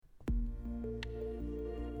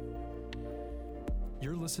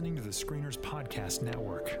You're listening to the Screeners Podcast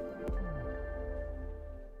Network.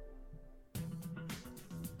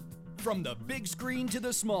 From the big screen to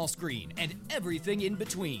the small screen and everything in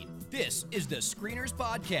between, this is the Screeners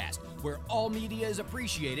Podcast, where all media is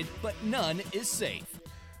appreciated, but none is safe.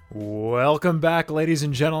 Welcome back, ladies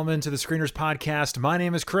and gentlemen, to the Screeners Podcast. My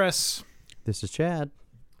name is Chris. This is Chad.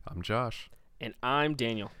 I'm Josh. And I'm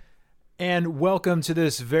Daniel. And welcome to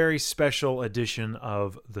this very special edition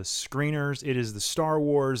of The Screeners. It is the Star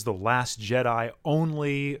Wars The Last Jedi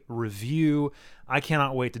only review. I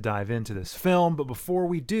cannot wait to dive into this film, but before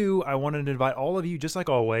we do, I wanted to invite all of you, just like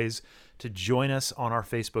always, to join us on our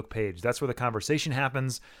Facebook page. That's where the conversation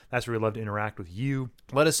happens. That's where we love to interact with you.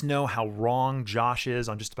 Let us know how wrong Josh is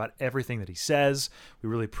on just about everything that he says. We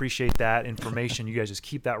really appreciate that information. You guys just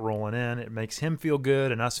keep that rolling in. It makes him feel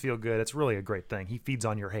good and us feel good. It's really a great thing. He feeds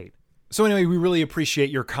on your hate. So anyway, we really appreciate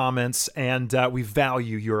your comments, and we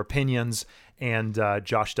value your opinions, and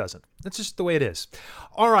Josh doesn't. That's just the way it is.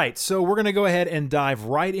 All right, so we're going to go ahead and dive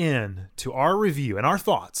right in to our review and our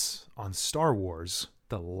thoughts on Star Wars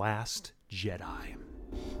The Last Jedi.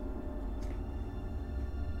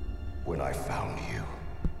 When I found you,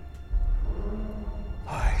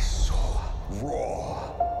 I saw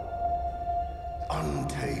raw,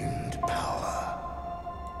 untamed power.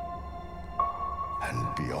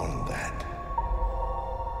 And beyond that,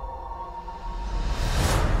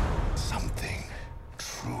 something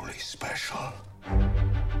truly special.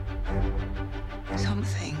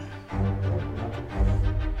 Something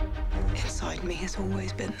inside me has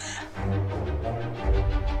always been there.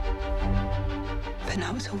 But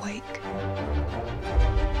now it's awake.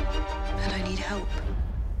 And I need help.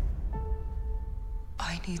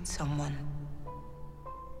 I need someone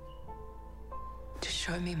to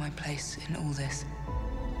show me my place in all this.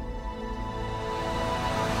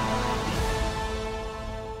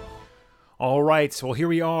 All right, well, here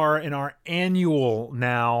we are in our annual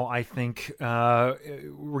now, I think.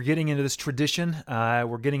 We're getting into this tradition.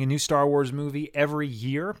 We're getting a new Star Wars movie every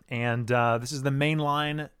year, and this is the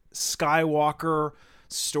mainline Skywalker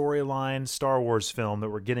storyline Star Wars film that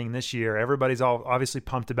we're getting this year. Everybody's all obviously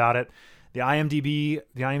pumped about it. The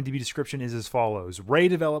IMDb description is as follows. Rey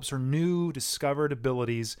develops her new discovered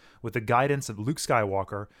abilities with the guidance of Luke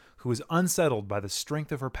Skywalker, who is unsettled by the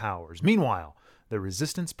strength of her powers. Meanwhile, the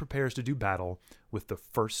Resistance prepares to do battle with the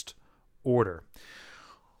First Order.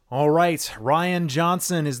 All right, Rian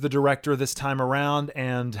Johnson is the director this time around,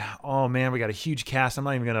 and oh man, we got a huge cast. I'm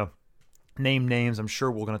not even going to name names. I'm sure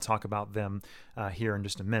we're going to talk about them here in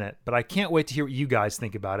just a minute, but I can't wait to hear what you guys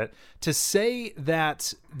think about it. To say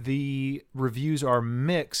that the reviews are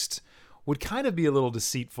mixed would kind of be a little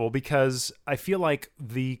deceitful, because I feel like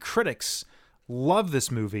the critics love this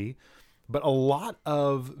movie, but a lot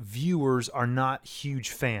of viewers are not huge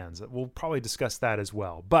fans. We'll probably discuss that as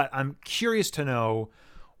well, but I'm curious to know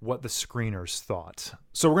what the screeners thought.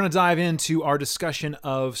 So we're going to dive into our discussion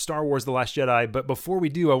of Star Wars The Last Jedi, but before we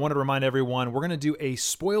do, I want to remind everyone we're going to do a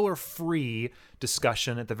spoiler-free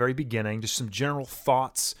discussion at the very beginning, just some general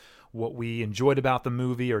thoughts, what we enjoyed about the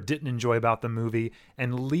movie or didn't enjoy about the movie,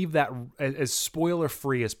 and leave that as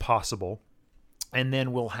spoiler-free as possible. And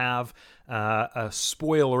then we'll have a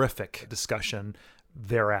spoilerific discussion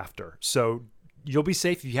thereafter. So you'll be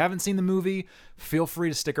safe. If you haven't seen the movie, feel free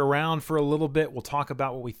to stick around for a little bit. We'll talk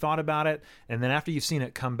about what we thought about it. And then after you've seen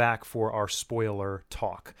it, come back for our spoiler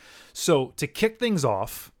talk. So to kick things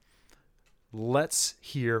off, let's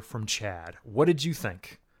hear from Chad. What did you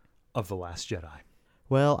think of The Last Jedi?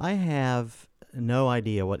 Well, I have no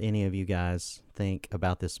idea what any of you guys think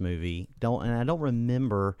about this movie. I don't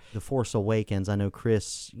remember The Force Awakens. I know,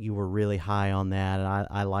 Chris, you were really high on that, and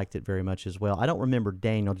I liked it very much as well. I don't remember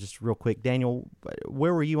Daniel. Just real quick, Daniel,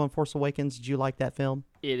 where were you on Force Awakens? Did you like that film?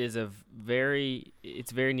 It's very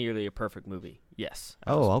nearly a perfect movie. Yes.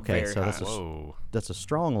 Oh, okay. So that's a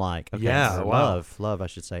strong like. Okay. Yeah. Wow. Love, I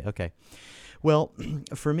should say. Okay. Well,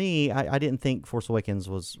 for me, I didn't think Force Awakens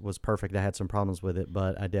was perfect. I had some problems with it,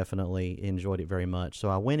 but I definitely enjoyed it very much. So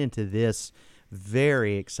I went into this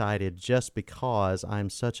very excited just because I'm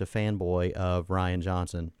such a fanboy of Rian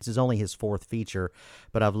Johnson. This is only his fourth feature,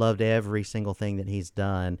 but I've loved every single thing that he's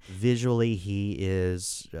done. Visually,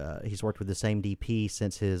 he's worked with the same DP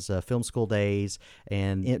since his film school days,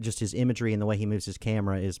 and just his imagery and the way he moves his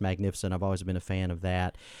camera is magnificent. I've always been a fan of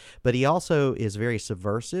that. But he also is very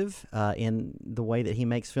subversive in the way that he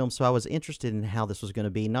makes films, so I was interested in how this was going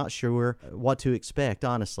to be. Not sure what to expect,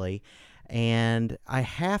 honestly. And I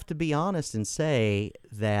have to be honest and say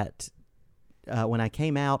that when I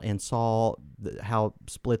came out and saw how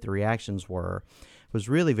split the reactions were, was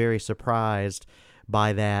really very surprised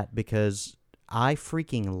by that, because I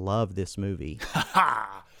freaking love this movie.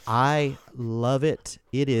 I love it.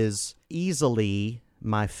 It is easily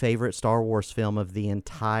my favorite Star Wars film of the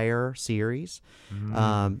entire series.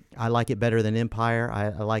 I like it better than Empire.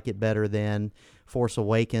 I like it better than Force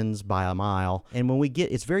Awakens by a mile. And when we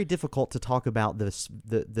get, it's very difficult to talk about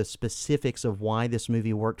the specifics of why this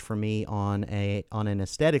movie worked for me on an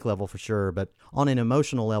aesthetic level for sure, but on an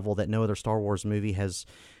emotional level that no other Star Wars movie has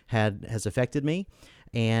affected me.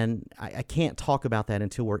 And I can't talk about that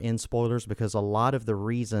until we're in spoilers, because a lot of the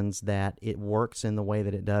reasons that it works in the way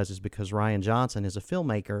that it does is because Rian Johnson is a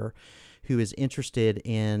filmmaker who is interested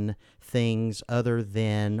in things other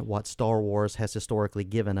than what Star Wars has historically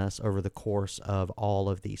given us over the course of all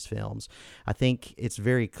of these films. I think it's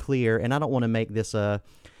very clear, and I don't want to make this The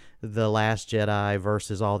Last Jedi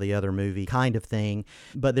versus all the other movie kind of thing,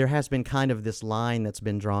 but there has been kind of this line that's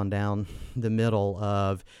been drawn down the middle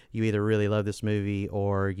of you either really love this movie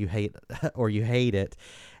or you hate it.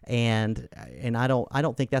 And I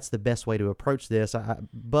don't think that's the best way to approach this,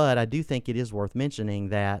 but I do think it is worth mentioning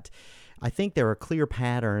that I think there are clear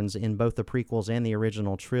patterns in both the prequels and the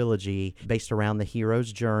original trilogy based around the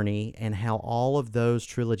hero's journey and how all of those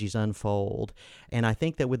trilogies unfold. And I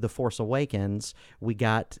think that with The Force Awakens, we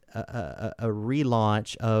got a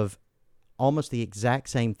relaunch of almost the exact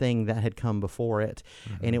same thing that had come before it.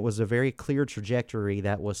 Mm-hmm. And it was a very clear trajectory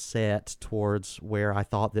that was set towards where I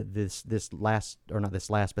thought that this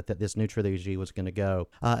new trilogy was going to go.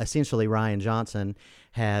 Essentially, Rian Johnson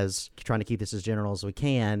has, trying to keep this as general as we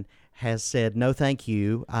can, has said, no, thank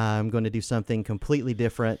you. I'm going to do something completely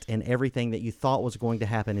different, and everything that you thought was going to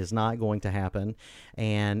happen is not going to happen.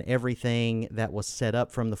 And everything that was set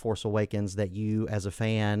up from The Force Awakens that you as a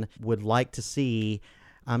fan would like to see,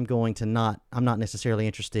 I'm not necessarily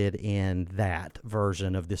interested in that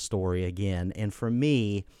version of this story again. And for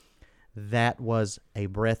me, that was a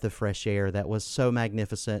breath of fresh air. That was so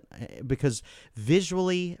magnificent because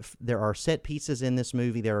visually there are set pieces in this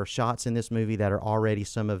movie. There are shots in this movie that are already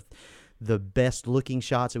some of the best looking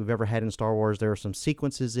shots that we've ever had in Star Wars. There are some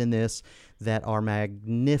sequences in this that are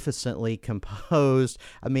magnificently composed.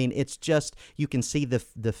 I mean, it's just, you can see the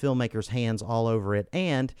filmmaker's hands all over it.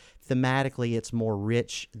 And thematically, it's more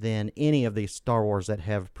rich than any of the Star Wars that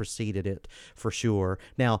have preceded it, for sure.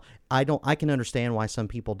 Now, I can understand why some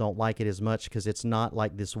people don't like it as much, because it's not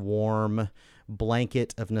like this warm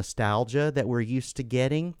blanket of nostalgia that we're used to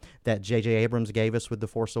getting, that J.J. Abrams gave us with The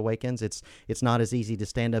Force Awakens. It's not as easy to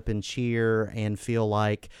stand up and cheer and feel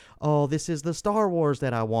like, oh, this is the Star Wars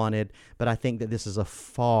that I wanted. But I think that this is a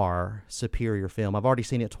far superior film. I've already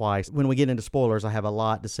seen it twice. When we get into spoilers, I have a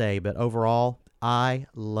lot to say, but overall, I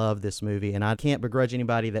love this movie, and I can't begrudge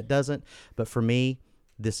anybody that doesn't, but for me,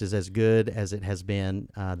 this is as good as it has been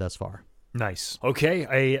thus far. Nice. Okay,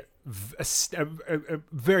 a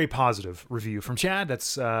very positive review from Chad.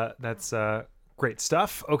 That's great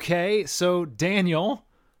stuff. Okay, so Daniel,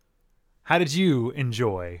 how did you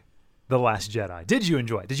enjoy The Last Jedi? Did you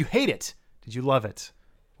enjoy it? Did you hate it? Did you love it?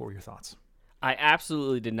 What were your thoughts? I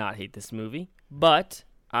absolutely did not hate this movie, but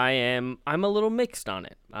I'm a little mixed on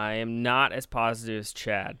it. I am not as positive as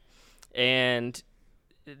Chad, and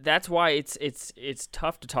that's why it's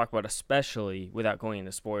tough to talk about, especially without going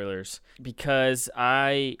into spoilers, because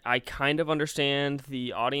I kind of understand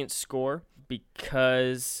the audience score,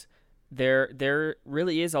 because there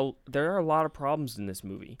really is there are a lot of problems in this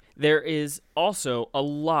movie. There is also a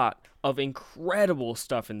lot of incredible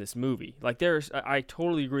stuff in this movie. Like I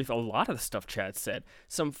totally agree with a lot of the stuff Chad said.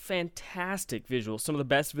 Some fantastic visuals, some of the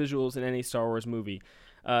best visuals in any Star Wars movie.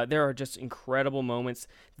 There are just incredible moments.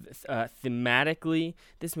 Thematically,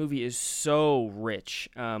 this movie is so rich.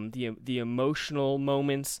 The emotional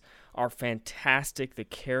moments are fantastic. The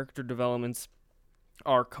character developments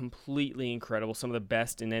are completely incredible. Some of the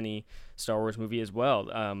best in any Star Wars movie as well.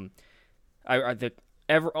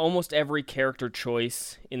 Almost every character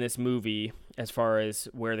choice in this movie, as far as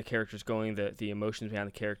where the character's going, the emotions behind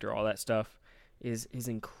the character, all that stuff, is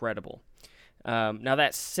incredible. Now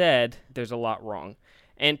that said, there's a lot wrong.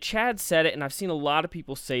 And Chad said it, and I've seen a lot of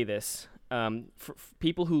people say this. For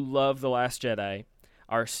people who love The Last Jedi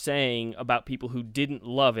are saying about people who didn't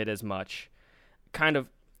love it as much, kind of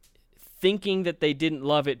thinking that they didn't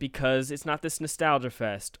love it because it's not this nostalgia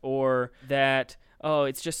fest, or that, oh,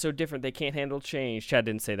 it's just so different, they can't handle change. Chad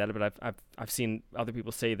didn't say that, but I've seen other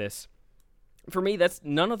people say this. For me,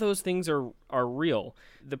 none of those things are real.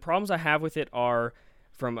 The problems I have with it are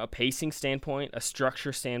from a pacing standpoint, a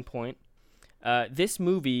structure standpoint. This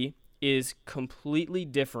movie is completely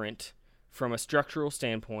different from a structural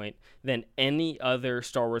standpoint than any other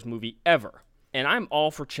Star Wars movie ever. And I'm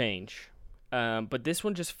all for change. But this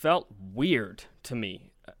one just felt weird to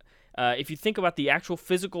me. if you think about the actual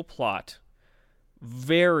physical plot,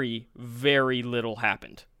 very, very little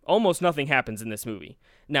happened. Almost nothing happens in this movie.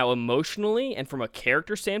 Now, emotionally and from a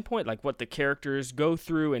character standpoint, like what the characters go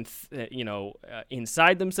through and,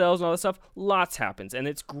 inside themselves and all that stuff, lots happens, and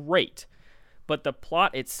it's great. But the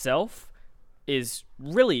plot itself is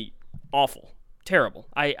really awful, terrible.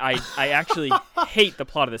 I actually hate the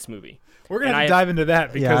plot of this movie. We're gonna have to dive into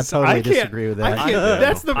that because I totally I can't disagree with that.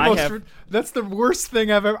 That's the worst thing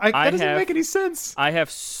I've ever. That doesn't make any sense. I have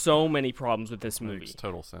so many problems with this movie. Makes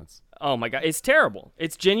total sense. Oh my god, it's terrible.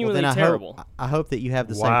 It's genuinely Well, then terrible. I hope that you have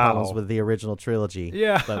the same problems with the original trilogy.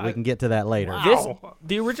 Yeah. But we can get to that later. Wow.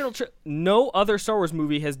 The original no other Star Wars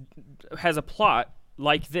movie has a plot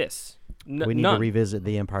like this. We need none. to revisit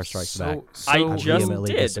The Empire Strikes Back. I just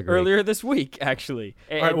vehemently did disagree. earlier this week, actually.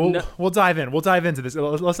 All right, we'll dive in. We'll dive into this.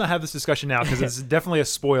 Let's not have this discussion now because it's definitely a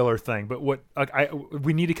spoiler thing. But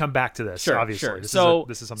we need to come back to this. Sure, obviously. sure.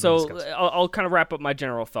 This is something to discuss. I'll kind of wrap up my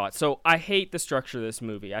general thoughts. So I hate the structure of this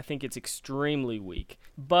movie. I think it's extremely weak,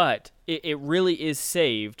 but it really is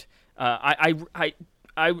saved.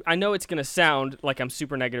 I know it's going to sound like I'm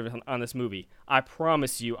super negative on this movie. I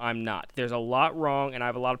promise you I'm not. There's a lot wrong, and I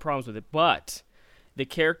have a lot of problems with it. But the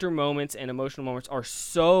character moments and emotional moments are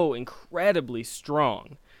so incredibly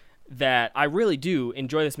strong that I really do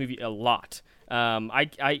enjoy this movie a lot. I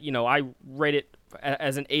rate it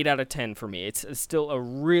as an 8 out of 10 for me. It's still a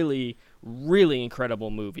really, really incredible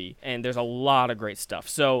movie, and there's a lot of great stuff.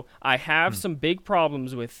 So I have some big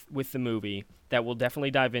problems with the movie that we'll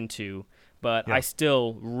definitely dive into, but I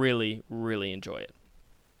still really, really enjoy it.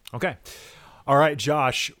 Okay. All right,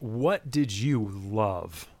 Josh, what did you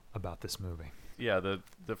love about this movie? Yeah,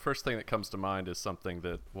 the first thing that comes to mind is something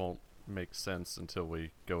that won't make sense until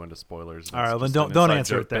we go into spoilers. All right, then don't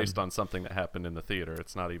answer it then. Based on something that happened in the theater.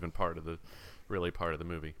 It's not even part of the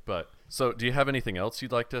movie. But so do you have anything else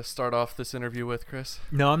you'd like to start off this interview with, Chris?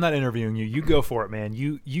 No, I'm not interviewing you. You go for it, man.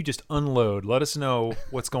 You just unload. Let us know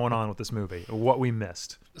what's going on with this movie, or what we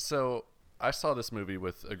missed. So I saw this movie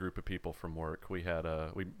with a group of people from work. We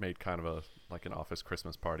made kind of an office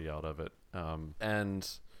Christmas party out of it. And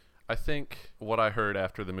I think what I heard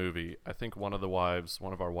after the movie, I think one of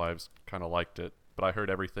our wives kind of liked it, but I heard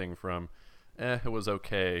everything from, it was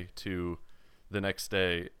okay, to the next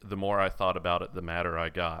day, the more I thought about it, the madder I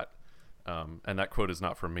got. And that quote is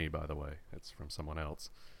not from me, by the way. It's from someone else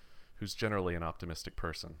who's generally an optimistic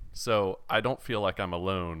person. So I don't feel like I'm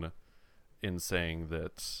alone in saying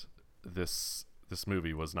that this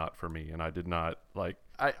movie was not for me, and I did not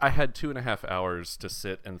I had 2.5 hours to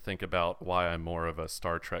sit and think about why I'm more of a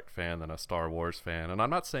Star Trek fan than a Star Wars fan. And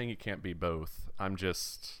I'm not saying you can't be both. I'm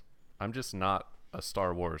just not a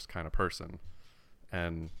Star Wars kind of person.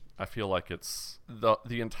 And I feel like it's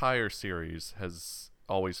the entire series has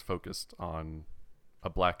always focused on a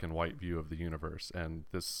black and white view of the universe, and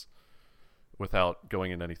this, without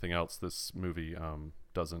going into anything else, this movie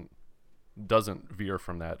doesn't veer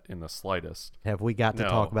from that in the slightest. Have we got to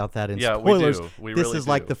talk about that in spoilers? We do. We this really is do.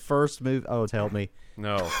 like the first movie. Oh, tell me.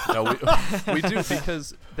 No, we do,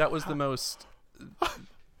 because that was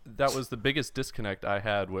the biggest disconnect I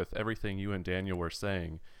had with everything you and Daniel were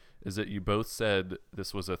saying, is that you both said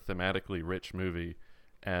this was a thematically rich movie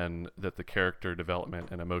and that the character development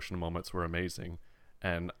and emotional moments were amazing,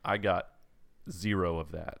 and I got zero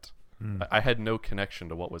of that. I had no connection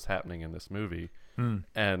to what was happening in this movie,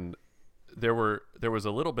 and there was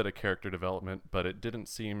a little bit of character development, but it didn't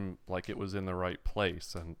seem like it was in the right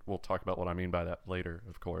place, and we'll talk about what I mean by that later,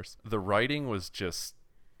 of course. The writing was just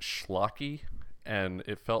schlocky, and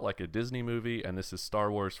it felt like a Disney movie, and this is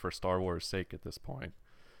Star Wars for Star Wars' sake at this point.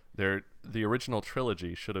 The original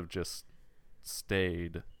trilogy should have just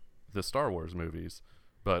stayed the Star Wars movies,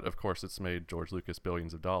 but of course it's made George Lucas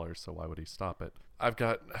billions of dollars, so why would he stop it? I've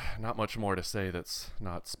got not much more to say that's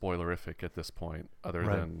not spoilerific at this point, other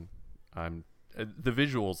than the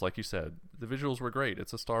visuals, like you said, the visuals were great.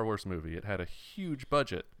 It's a Star Wars movie. It had a huge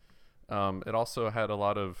budget. It also had a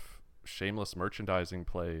lot of shameless merchandising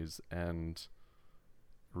plays and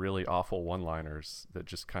really awful one-liners that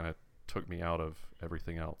just kind of took me out of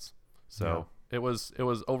everything else. So it was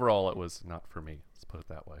overall, it was not for me. Let's put it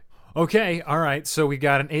that way. Okay, all right. So we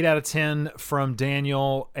got an 8 out of 10 from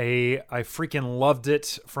Daniel, I freaking loved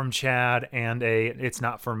it from Chad, and it's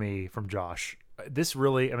not for me from Josh. This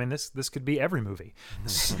really, this could be every movie.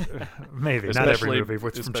 Maybe not every movie from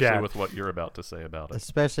especially Chad. with what you're about to say about it.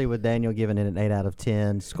 Especially with Daniel giving it an 8 out of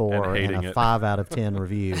 10 score and a 5 out of 10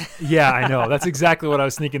 review. Yeah, I know. That's exactly what I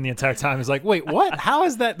was thinking the entire time. Is like, wait, what? How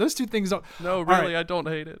is that? Those two things don't. No, really, right. I don't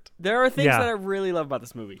hate it. There are things that I really love about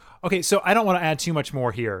this movie. Okay, so I don't want to add too much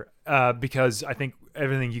more here. because I think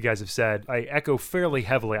everything you guys have said, I echo fairly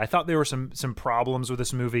heavily. I thought there were some problems with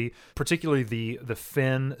this movie, particularly the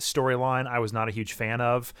Finn storyline. I was not a huge fan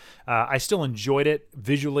of. I still enjoyed it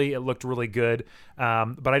visually; it looked really good,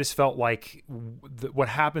 but I just felt like what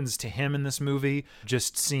happens to him in this movie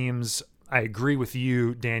just seems. I agree with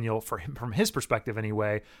you, Daniel, from his perspective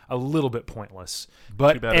anyway, a little bit pointless.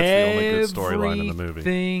 But Too bad it's the only good storyline in the movie.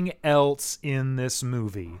 Everything else in this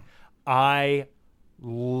movie, I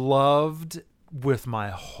loved with my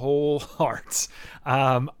whole heart.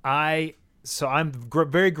 I'm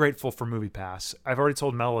very grateful for MoviePass. I've already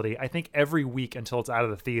told Melody, I think every week until it's out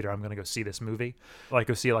of the theater, I'm going to go see this movie. Like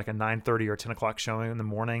go see like a 9:30 or 10 o'clock showing in the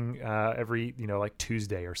morning every, like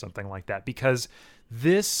Tuesday or something like that. Because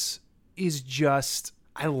this is just,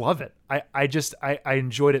 I love it. I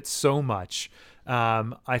enjoyed it so much.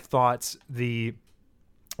 I thought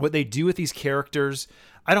what they do with these characters,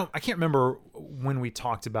 I can't remember when we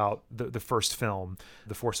talked about the first film,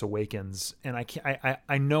 The Force Awakens, and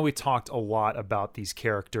I know we talked a lot about these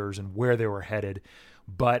characters and where they were headed,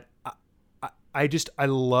 but I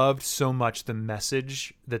loved so much the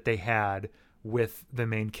message that they had with the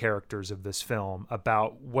main characters of this film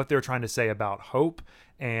about what they're trying to say about hope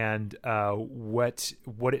and what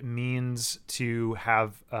it means to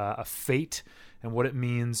have a fate and what it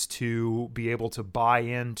means to be able to buy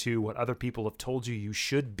into what other people have told you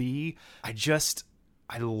should be.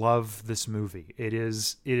 I love this movie. It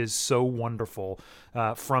is so wonderful.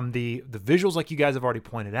 From the visuals, like you guys have already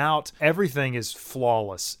pointed out, everything is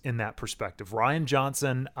flawless in that perspective. Rian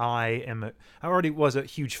Johnson, I already was a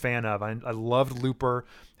huge fan of. I loved Looper,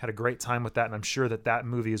 had a great time with that, and I'm sure that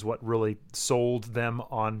movie is what really sold them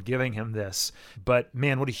on giving him this. But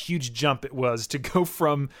man, what a huge jump it was to go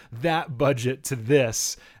from that budget to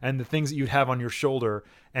this and the things that you'd have on your shoulder.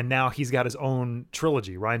 And now he's got his own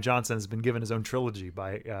trilogy. Rian Johnson has been given his own trilogy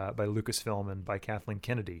by Lucasfilm and by Kathleen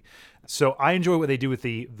Kennedy. So I enjoy what they do with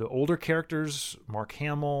the older characters, Mark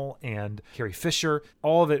Hamill and Carrie Fisher.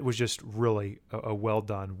 All of it was just really a well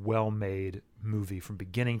done, well made movie from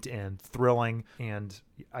beginning to end, thrilling, and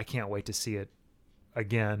I can't wait to see it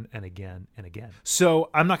again and again and again.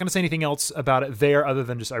 So I'm not going to say anything else about it there other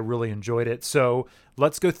than just I really enjoyed it. So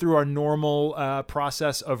let's go through our normal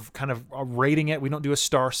process of kind of rating it. We don't do a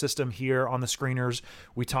star system here on the screeners.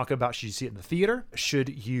 We talk about, should you see it in the theater?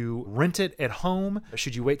 Should you rent it at home?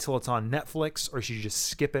 Should you wait till it's on Netflix? Or should you just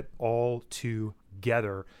skip it all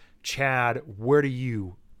together? Chad, where do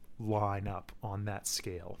you line up on that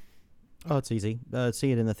scale? Oh, it's easy.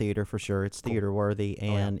 See it in the theater for sure. It's theater worthy,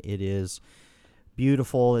 and it is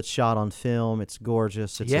beautiful. It's shot on film. It's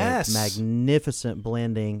gorgeous. It's a magnificent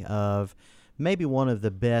blending of maybe one of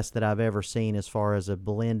the best that I've ever seen as far as a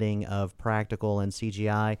blending of practical and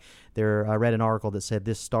CGI. I read an article that said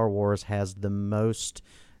this Star Wars has the most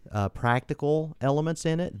practical elements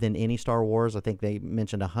in it than any Star Wars. I think they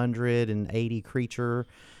mentioned 180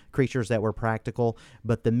 creatures that were practical,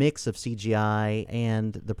 but the mix of CGI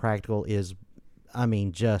and the practical is,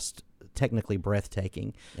 just technically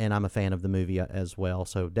breathtaking, and I'm a fan of the movie as well,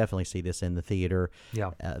 so definitely see this in the theater.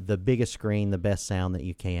 The biggest screen, the best sound that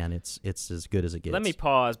you can. It's as good as it gets. Let me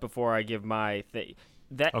pause before I give my thing.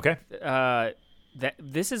 Okay. That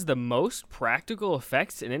this is the most practical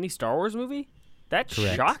effects in any Star Wars movie? That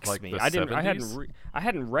Correct. Shocks Like me. the I 70s?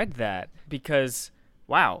 hadn't read that because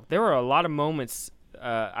wow, there were a lot of moments.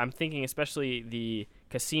 I'm thinking especially the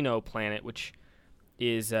casino planet, which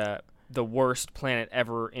is the worst planet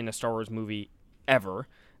ever in a Star Wars movie ever,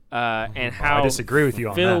 and how I disagree with you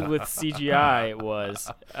on filled that. with CGI it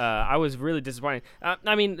was. I was really disappointed.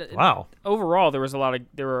 Wow. Overall, there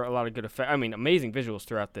were a lot of good effects. Amazing visuals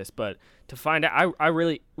throughout this. But to find out, I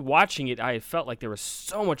really watching it, I felt like there was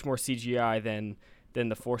so much more CGI than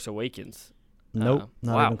The Force Awakens. Nope,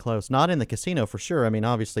 not even close. Not in the casino for sure.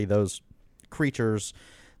 Obviously those creatures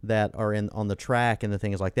that are on the track and the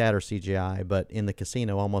things like that are CGI, but in the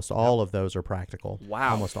casino, almost all of those are practical.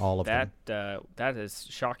 Wow, almost all of them. That is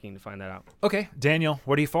shocking to find that out. Okay, Daniel,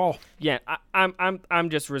 where do you fall? Yeah, I'm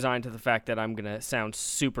just resigned to the fact that I'm gonna sound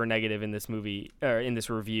super negative in this movie or in this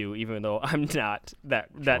review, even though I'm not that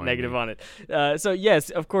negative on it. So yes,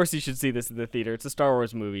 of course you should see this in the theater. It's a Star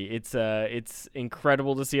Wars movie. It's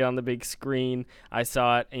incredible to see it on the big screen. I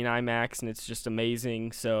saw it in IMAX and it's just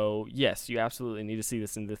amazing. So yes, you absolutely need to see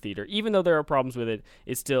this in the theater. Even though there are problems with it,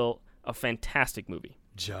 it's still a fantastic movie.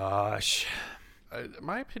 Josh.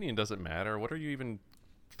 My opinion doesn't matter. What are you even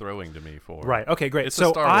throwing to me for? Right. Okay, great. It's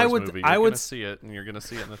so a Star Wars I would movie. I You're would gonna see it, and you're gonna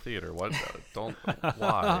see it in the theater. What? Don't.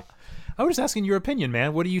 Why? I was just asking your opinion,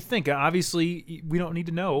 man. What do you think? Obviously, we don't need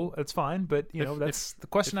to know. That's fine, but that's the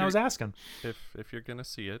question I was asking. If you're gonna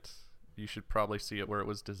see it, you should probably see it where it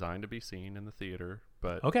was designed to be seen in the theater,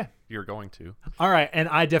 but Okay. you're going to. All right, and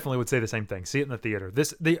I definitely would say the same thing. See it in the theater.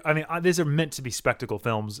 These are meant to be spectacle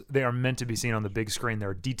films. They are meant to be seen on the big screen. There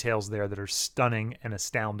are details there that are stunning and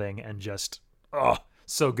astounding and just,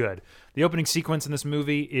 so good. The opening sequence in this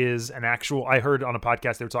movie is an actual, I heard on a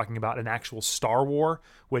podcast they were talking about an actual Star War,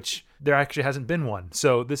 which there actually hasn't been one.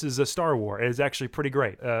 So this is a Star War. It is actually pretty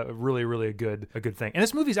great. Really, really a good thing. And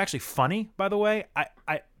this movie is actually funny, by the way.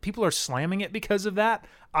 People are slamming it because of that.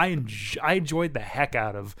 I enjoyed the heck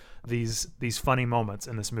out of these funny moments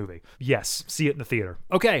in this movie. Yes, see it in the theater.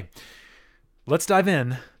 Okay, let's dive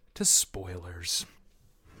in to spoilers.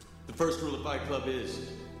 The first rule of Fight Club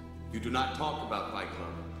is you do not talk about Fight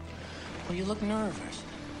Club. Well, you look nervous.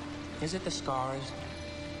 Is it the scars?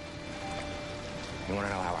 You want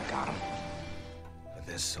to know how I got them?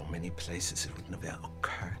 There's so many places it would never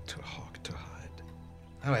occur to Hawk to hide.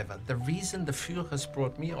 However, the reason the Führers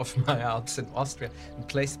brought me off my Alps in Austria and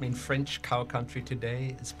placed me in French cow country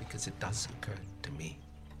today is because it does occur to me.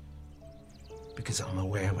 Because I'm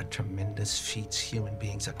aware what tremendous feats human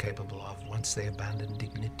beings are capable of once they abandon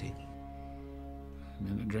dignity.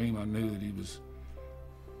 In the dream, I knew that he was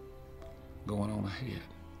going on ahead.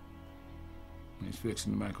 He's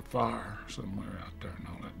fixing to make a fire somewhere out there in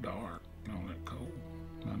all that dark and all that cold.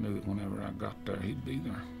 And I knew that whenever I got there, he'd be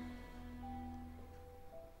there.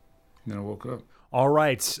 And then I woke up. All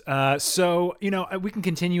right. So, we can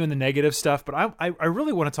continue in the negative stuff, but I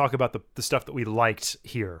really want to talk about the stuff that we liked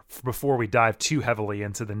here before we dive too heavily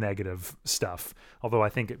into the negative stuff, although I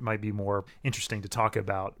think it might be more interesting to talk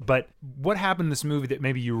about. But what happened in this movie that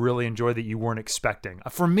maybe you really enjoyed that you weren't expecting?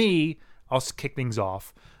 For me, I'll kick things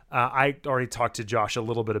off. I already talked to Josh a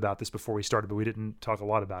little bit about this before we started, but we didn't talk a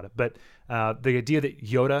lot about it. But the idea that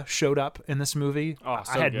Yoda showed up in this movie, I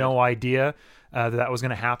had no idea that was going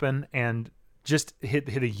to happen. And just the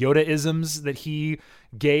Yoda-isms that he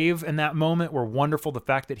gave in that moment were wonderful. The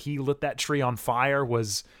fact that he lit that tree on fire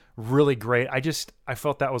was really great. I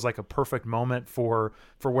felt that was like a perfect moment for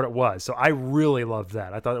what it was. So I really loved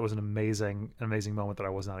that. I thought it was an amazing moment that I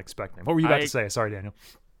was not expecting. What were you about to say? Sorry, Daniel.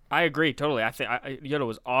 I agree totally. I think Yoda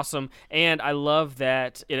was awesome, and I love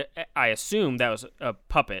that. I assume that was a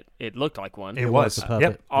puppet. It looked like one. It was a puppet.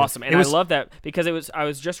 Yep, awesome. And I love that because I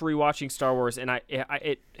was just rewatching Star Wars, and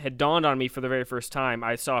it had dawned on me for the very first time.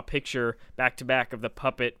 I saw a picture back to back of the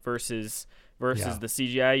puppet versus the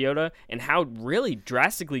CGI Yoda, and how really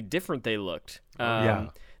drastically different they looked. I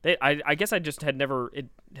guess it had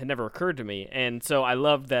never occurred to me, and so I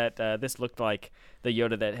love that this looked like the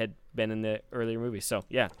Yoda that had been in the earlier movies. So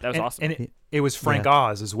yeah, that was awesome. And it was Frank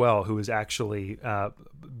Oz as well, who was actually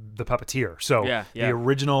the puppeteer. So the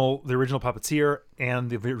original puppeteer and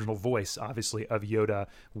the original voice, obviously, of Yoda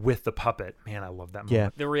with the puppet. Man, I love that moment. Yeah.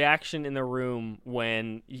 The reaction in the room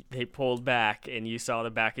when they pulled back and you saw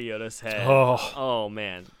the back of Yoda's head. Oh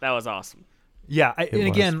man, that was awesome. Yeah,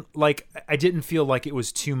 again, I didn't feel like it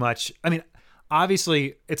was too much. I mean,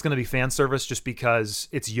 obviously, it's going to be fan service just because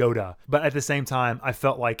it's Yoda. But at the same time, I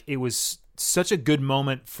felt like it was such a good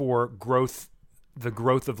moment for growth, the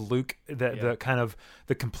growth of Luke, the kind of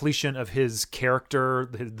the completion of his character,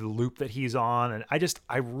 the loop that he's on. And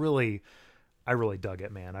I really dug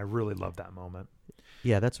it, man. I really loved that moment.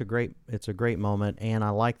 Yeah, it's a great moment, and I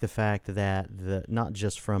like the fact that not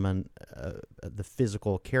just from the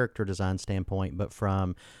physical character design standpoint, but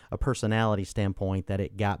from a personality standpoint, that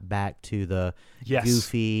it got back to the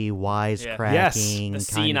goofy, wisecracking, the kind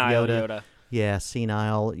senile of Yoda. Yeah,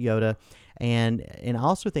 senile Yoda. And I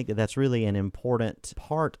also think that that's really an important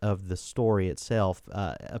part of the story itself.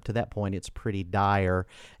 Up to that point, it's pretty dire,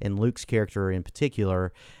 and Luke's character in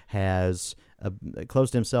particular has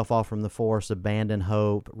closed himself off from the Force, abandoned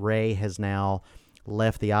hope. Rey has now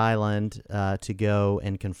left the island to go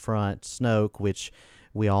and confront Snoke, which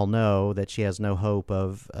we all know that she has no hope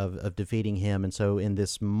of defeating him. And so in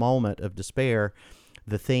this moment of despair,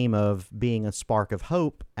 the theme of being a spark of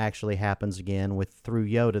hope actually happens again through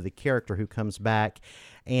Yoda, the character who comes back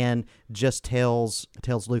and just tells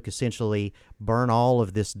Luke essentially, burn all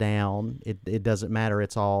of this down. It doesn't matter.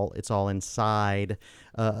 It's all inside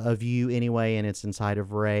of you anyway, and it's inside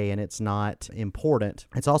of Rey, and it's not important.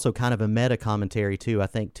 It's also kind of a meta commentary too, I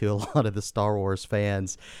think, to a lot of the Star Wars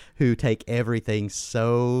fans who take everything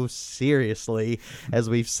so seriously, as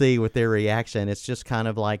we've seen with their reaction. It's just kind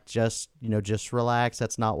of like just relax.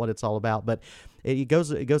 That's not what it's all about. But it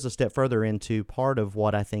goes a step further into part of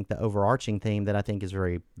what I think the overarching theme that I think is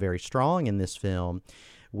very, very strong in this film,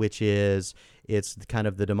 which is it's kind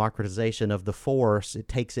of the democratization of the Force. It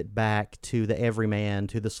takes it back to the everyman,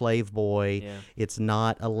 to the slave boy. Yeah. It's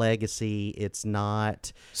not a legacy. It's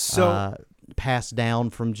not passed down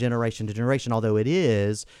from generation to generation, although it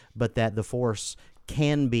is, but that the Force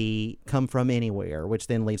can come from anywhere, which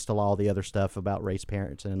then leads to all the other stuff about Rey's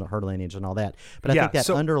parents and her lineage and all that. But I think that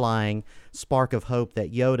underlying spark of hope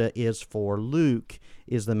that Yoda is for Luke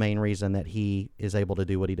is the main reason that he is able to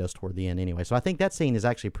do what he does toward the end anyway. So I think that scene is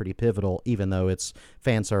actually pretty pivotal, even though it's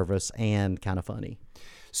fan service and kind of funny.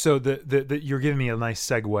 So you're giving me a nice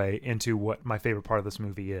segue into what my favorite part of this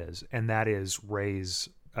movie is, and that is Rey's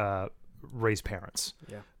parents.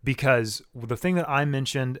 Yeah. Because the thing that I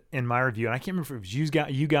mentioned in my review, and I can't remember if it was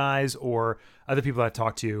you guys or other people that I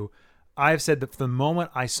talked to, I've said that from the moment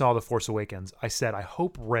I saw The Force Awakens, I said, I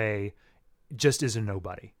hope Rey just is a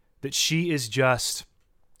nobody. That she's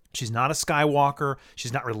not a Skywalker.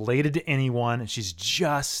 She's not related to anyone. She's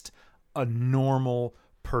just a normal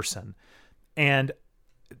person. And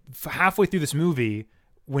halfway through this movie,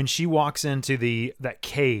 when she walks into that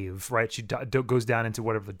cave, right? She goes down into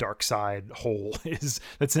whatever the dark side hole is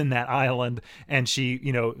that's in that island, and she,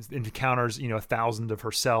 encounters 1,000 of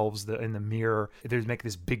herselves in the mirror. They make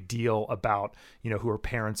this big deal about who her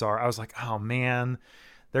parents are. I was like, oh man,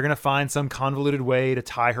 they're gonna find some convoluted way to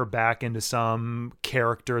tie her back into some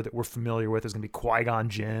character that we're familiar with. There's gonna be Qui-Gon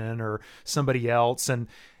Jinn or somebody else, and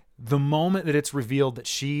the moment that it's revealed that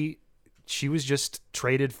she was just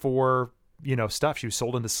traded for stuff. She was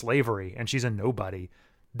sold into slavery and she's a nobody.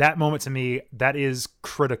 That moment to me, that is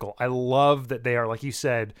critical. I love that they are, like you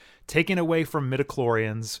said, taking away from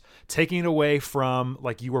midichlorians, taking away from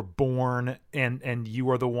like you were born and you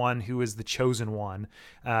are the one who is the chosen one,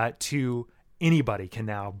 to anybody can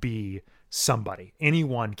now be somebody.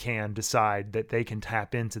 Anyone can decide that they can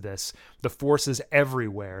tap into this. The Force is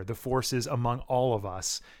everywhere. The Force is among all of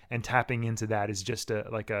us, and tapping into that is just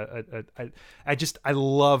I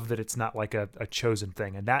love that it's not like a chosen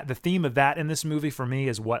thing. And that the theme of that in this movie for me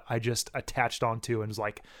is what I just attached onto and was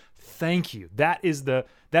like, thank you. That's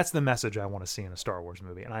the message I want to see in a Star Wars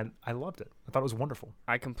movie. And I loved it. I thought it was wonderful.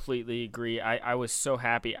 I completely agree. I was so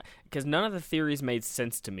happy because none of the theories made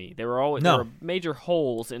sense to me. There were major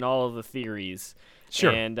holes in all of the theories.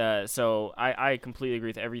 Sure. And so I completely agree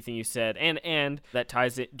with everything you said. And that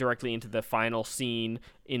ties it directly into the final scene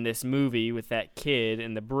in this movie with that kid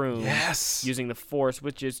in the broom using the Force,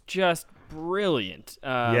 which is just brilliant.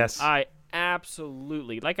 Yes. I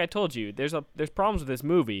absolutely, like I told you, there's problems with this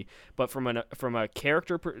movie, but from a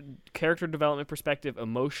character development perspective,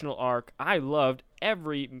 emotional arc, I loved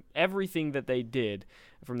everything that they did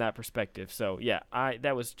from that perspective. So yeah,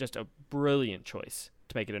 that was just a brilliant choice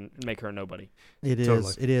to make her a nobody. It is.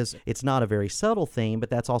 Totally. It is. It's not a very subtle theme, but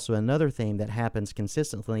that's also another theme that happens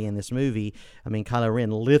consistently in this movie. I mean, Kylo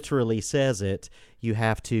Ren literally says it. You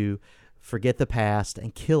have to forget the past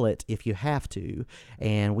and kill it if you have to.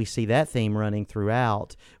 And we see that theme running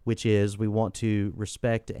throughout, which is we want to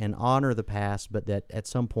respect and honor the past, but that at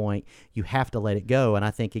some point you have to let it go. And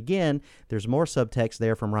I think, again, there's more subtext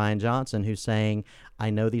there from Rian Johnson, who's saying,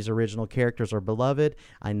 I know these original characters are beloved.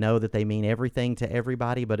 I know that they mean everything to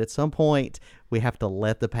everybody, but at some point we have to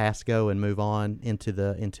let the past go and move on into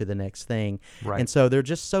the next thing. Right. And so there are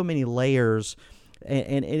just so many layers,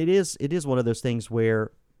 and it is one of those things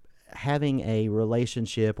where having a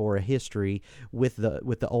relationship or a history with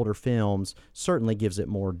the older films certainly gives it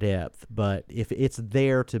more depth, but if it's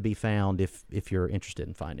there to be found if you're interested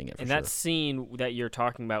in finding it. And that scene that you're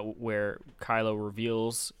talking about where Kylo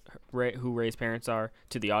reveals who Rey's parents are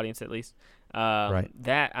to the audience, at least, right.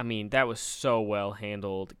 That was so well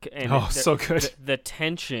handled. And so good. The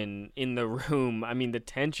tension in the room, the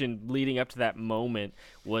tension leading up to that moment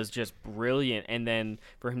was just brilliant. And then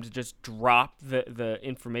for him to just drop the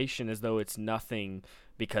information as though it's nothing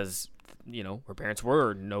because, her parents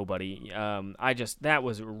were nobody. That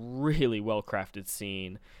was a really well crafted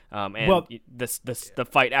scene. The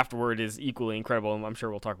fight afterward is equally incredible, and I'm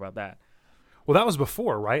sure we'll talk about that. Well, that was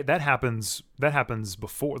before, right? That happens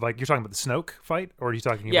before. Like, you're talking about the Snoke fight, or are you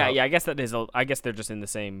talking about? Yeah. I guess that is. I guess they're just in the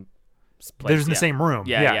same place. They're in the same room.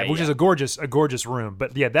 Which is a gorgeous room.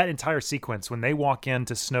 But yeah, that entire sequence when they walk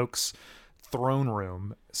into Snoke's throne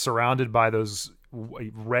room, surrounded by those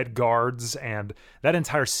red guards, and that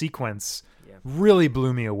entire sequence really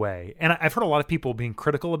blew me away. And I've heard a lot of people being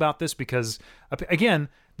critical about this because, again,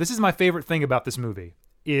 this is my favorite thing about this movie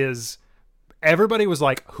is everybody was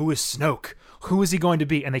like, who is Snoke? Who is he going to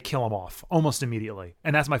be? And they kill him off almost immediately.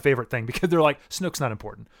 And that's my favorite thing because they're like, Snoke's not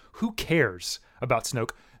important. Who cares about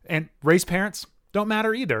Snoke? And Rey's parents don't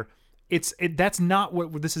matter either. that's not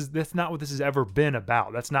what this is. That's not what this has ever been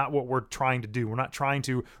about. That's not what we're trying to do. We're not trying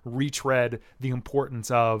to retread the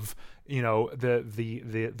importance of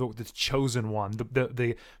the chosen one,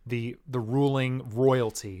 the ruling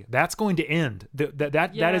royalty. That's going to end.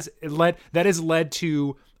 That has led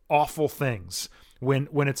to awful things.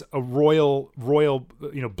 When it's a royal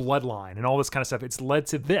bloodline and all this kind of stuff, it's led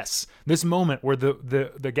to this moment where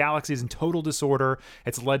the galaxy is in total disorder.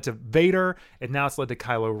 It's led to Vader, and now it's led to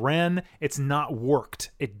Kylo Ren. It's not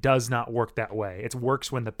worked. It does not work that way. It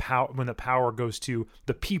works when the power goes to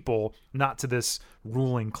the people, not to this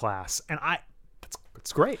ruling class. And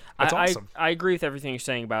it's great. That's awesome. I agree with everything you're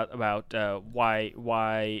saying about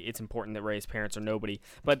why it's important that Rey's parents are nobody.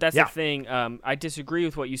 But that's the thing. I disagree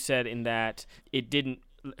with what you said in that it didn't.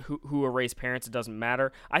 Who are Rey's parents? It doesn't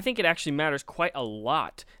matter. I think it actually matters quite a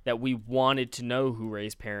lot that we wanted to know who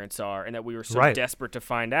Rey's parents are and that we were so desperate to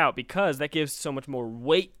find out, because that gives so much more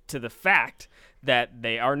weight to the fact that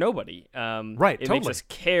they are nobody. It makes us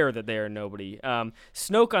care that they are nobody.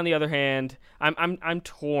 Snoke, on the other hand, I'm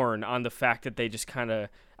torn on the fact that they just kind of.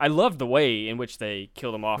 I loved the way in which they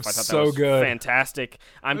killed him off. I thought that was fantastic.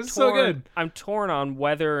 I'm torn on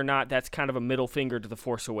whether or not that's kind of a middle finger to The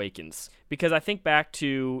Force Awakens, because I think back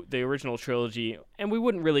to the original trilogy, and we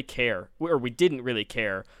didn't really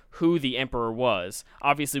care who the Emperor was.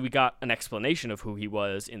 Obviously, we got an explanation of who he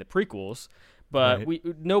was in the prequels. But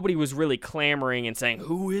nobody was really clamoring and saying,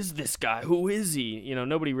 "Who is this guy? Who is he?"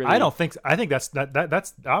 Nobody really. I think that's the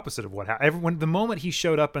opposite of what happened. When the moment he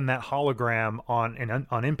showed up in that hologram on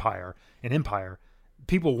Empire,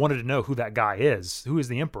 people wanted to know who that guy is. Who is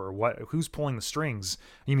the Emperor? Who's pulling the strings?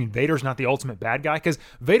 You mean Vader's not the ultimate bad guy? Because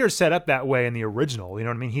Vader's set up that way in the original. You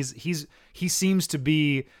know what I mean? He seems to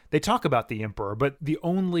be. They talk about the Emperor, but the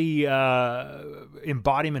only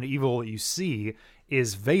embodiment of evil that you see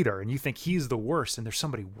is Vader, and you think he's the worst, and there's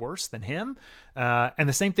somebody worse than him. And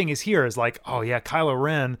the same thing is here, is like, oh yeah, Kylo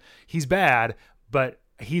Ren, he's bad, but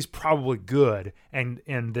he's probably good. And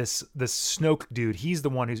this Snoke dude, he's the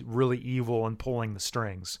one who's really evil and pulling the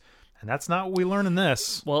strings. And that's not what we learn in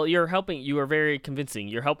this. Well, you are very convincing.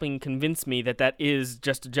 You're helping convince me that is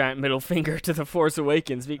just a giant middle finger to The Force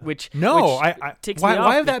Awakens, which takes me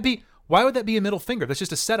off. Why would that be a middle finger? That's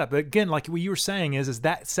just a setup. Again, like what you were saying is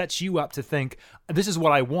that sets you up to think, this is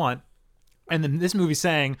what I want. And then this movie's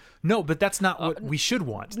saying, no, but that's not what we should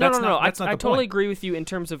want. No. I totally agree with you in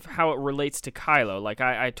terms of how it relates to Kylo. Like,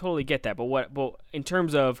 I totally get that. But in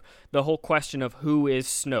terms of the whole question of who is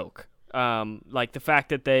Snoke, like the fact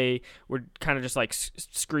that they were kind of just like,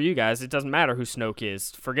 screw you guys, it doesn't matter who Snoke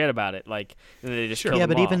is, forget about it. Like, they just killed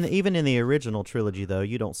him off. even in the original trilogy, though,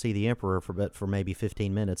 you don't see the Emperor for maybe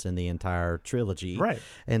 15 minutes in the entire trilogy, right?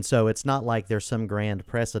 And so it's not like there's some grand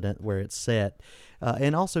precedent where it's set.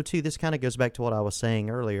 And also, too, this kind of goes back to what I was saying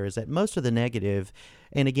earlier, is that most of the negative,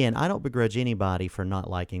 and again, I don't begrudge anybody for not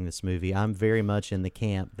liking this movie. I'm very much in the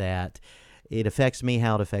camp that it affects me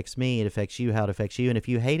how it affects me. It affects you how it affects you. And if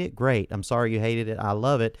you hate it, great. I'm sorry you hated it. I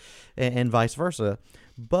love it, and vice versa.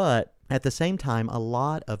 But at the same time, a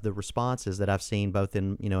lot of the responses that I've seen, both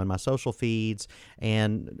in my social feeds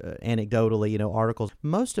and anecdotally, articles,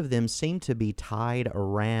 most of them seem to be tied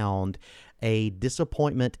around a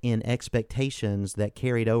disappointment in expectations that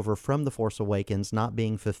carried over from The Force Awakens not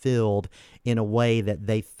being fulfilled in a way that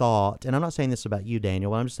they thought, and I'm not saying this about you,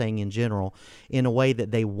 Daniel, I'm just saying in general, in a way that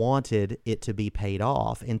they wanted it to be paid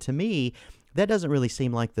off. And to me, that doesn't really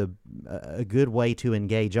seem like a good way to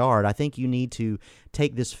engage art. I think you need to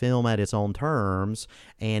take this film at its own terms,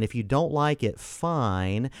 and if you don't like it,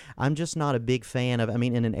 fine. I'm just not a big fan of,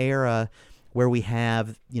 in an era where we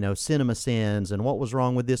have, cinema sins and what was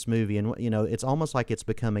wrong with this movie. And, it's almost like it's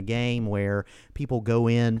become a game where people go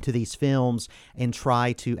into these films and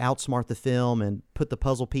try to outsmart the film and put the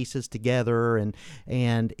puzzle pieces together.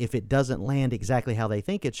 And if it doesn't land exactly how they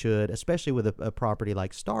think it should, especially with a property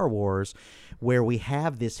like Star Wars, where we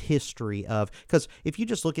have this history of, because if you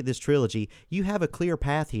just look at this trilogy, you have a clear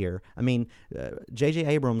path here. J.J.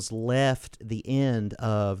 Abrams left the end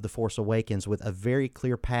of The Force Awakens with a very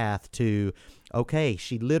clear path to, okay,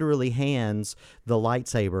 she literally hands the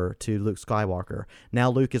lightsaber to Luke Skywalker. Now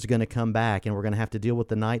Luke is going to come back, and we're going to have to deal with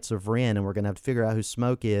the Knights of Ren, and we're going to have to figure out who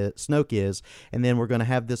Snoke is, and then we're going to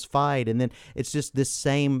have this fight, and then it's just this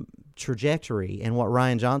same trajectory. And what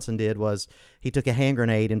Rian Johnson did was he took a hand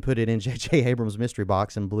grenade and put it in J.J. Abrams' mystery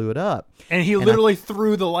box and blew it up. And he literally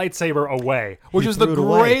threw the lightsaber away, which was the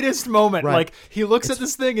greatest moment. Right. Like, he looks at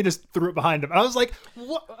this thing and just threw it behind him. And I was like,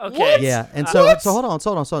 what? Okay. What? Yeah, and so hold on.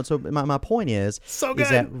 So my point is so good. Is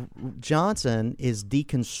that Johnson is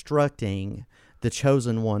deconstructing the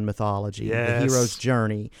chosen one mythology, the Yes. hero's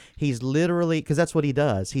journey. He's literally, because that's what he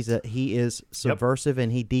does. He is subversive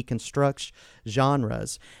and he deconstructs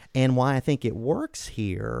genres. And why I think it works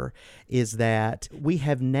here is that we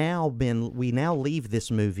now leave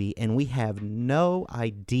this movie and we have no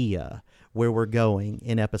idea where we're going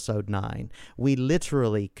in episode 9. We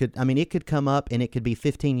literally could, it could come up and it could be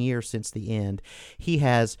 15 years since the end. He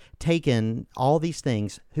has taken all these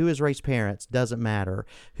things. Who is Rey's parents? Doesn't matter.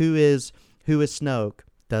 Who is Snoke?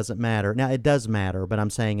 Doesn't matter. Now, it does matter, but I'm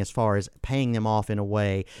saying as far as paying them off in a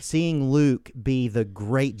way, seeing Luke be the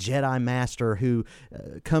great Jedi Master who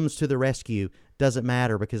comes to the rescue doesn't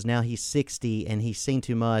matter because now he's 60 and he's seen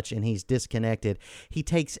too much and he's disconnected. He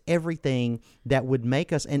takes everything that would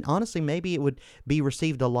make us, and honestly, maybe it would be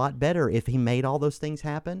received a lot better if he made all those things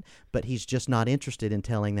happen, but he's just not interested in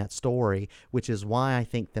telling that story, which is why I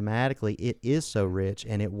think thematically it is so rich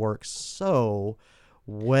and it works so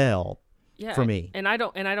well. Yeah, for me. And I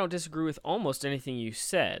don't disagree with almost anything you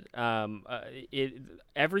said.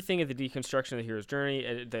 Everything of the deconstruction of the hero's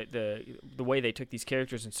journey, the way they took these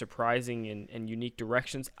characters in surprising and unique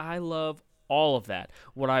directions, I love all of that.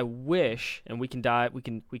 What I wish, and we can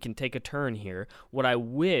take a turn here. What I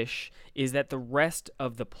wish is that the rest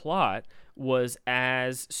of the plot was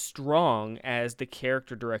as strong as the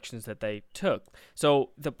character directions that they took. So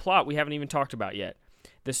the plot we haven't even talked about yet.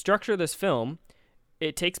 The structure of this film.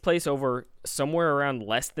 It takes place over somewhere around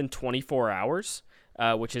less than 24 hours,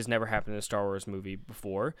 which has never happened in a Star Wars movie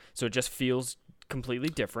before. So it just feels completely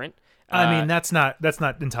different. That's not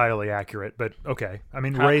entirely accurate, but okay.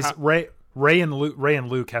 Rey and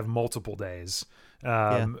Luke have multiple days.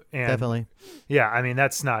 Definitely. Yeah,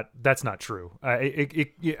 that's not true.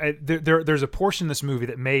 There's a portion in this movie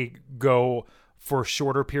that may go for a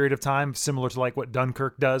shorter period of time, similar to like what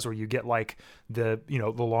Dunkirk does, where you get like the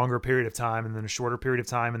longer period of time and then a shorter period of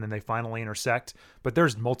time and then they finally intersect. But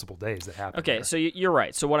there's multiple days that happen. Okay, there. so you're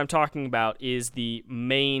right. So what I'm talking about is the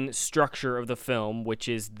main structure of the film, which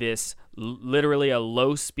is this literally a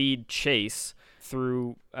low-speed chase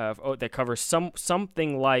through that covers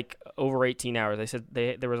something like over 18 hours. They said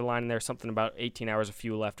there was a line in there, something about 18 hours of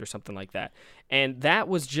fuel left or something like that. And that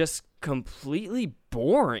was just completely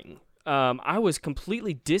boring. I was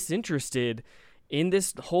completely disinterested in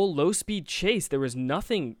this whole low-speed chase. There was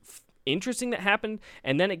nothing interesting that happened,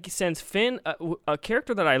 and then it sends Finn, a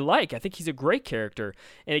character that I like. I think he's a great character,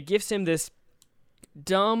 and it gives him this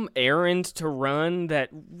dumb errand to run that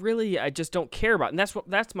really I just don't care about. And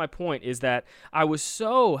that's my point, is that I was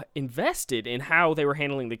so invested in how they were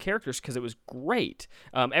handling the characters because it was great.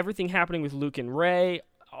 Everything happening with Luke and Rey,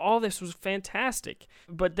 all this was fantastic.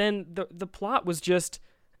 But then the plot was just,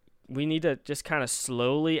 we need to just kind of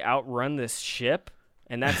slowly outrun this ship,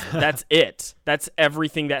 and that's it. That's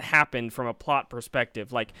everything that happened from a plot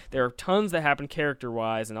perspective. Like, there are tons that happen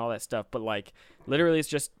character-wise and all that stuff, but like literally it's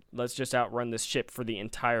just, let's just outrun this ship for the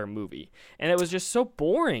entire movie. And it was just so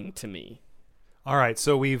boring to me. All right,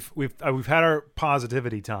 so we've had our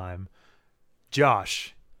positivity time.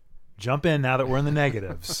 Josh, jump in now that we're in the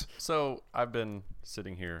negatives. So I've been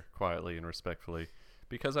sitting here quietly and respectfully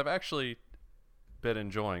because I've actually been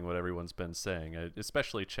enjoying what everyone's been saying,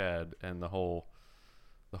 especially Chad and the whole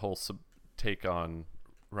take on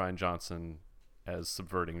Rian Johnson as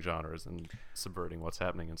subverting genres and subverting what's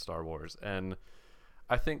happening in Star Wars. And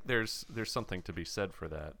I think there's something to be said for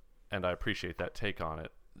that, and I appreciate that take on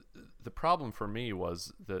it. The problem for me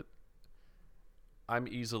was that I'm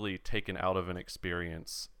easily taken out of an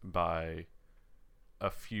experience by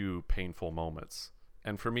a few painful moments.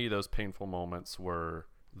 And for me, those painful moments were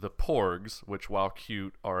the Porgs, which, while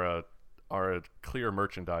cute, are a clear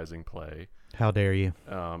merchandising play. How dare you?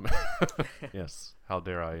 Yes, how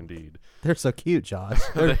dare I indeed. They're so cute, Josh.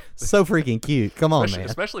 They're so freaking cute. Come on, man.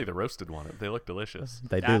 Especially the roasted one. They look delicious.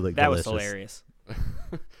 They do look delicious. That was hilarious.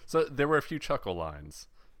 So there were a few chuckle lines,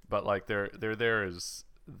 but like they're there is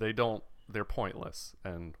they're pointless.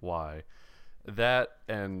 And why? That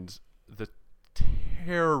and the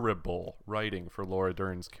terrible writing for Laura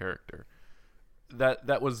Dern's character.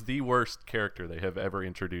 That was the worst character they have ever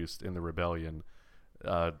introduced in the Rebellion.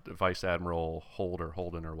 Vice Admiral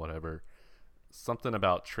Holden or whatever. Something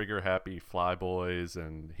about trigger happy flyboys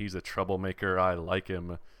and he's a troublemaker, I like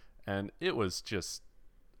him, and it was just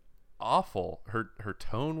awful. Her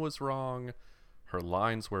tone was wrong, her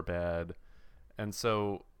lines were bad, and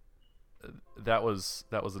so that was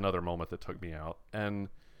another moment that took me out. And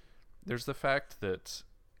there's the fact that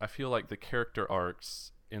I feel like the character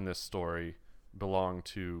arcs in this story belong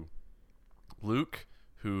to Luke,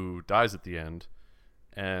 who dies at the end,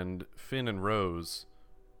 and Finn and Rose,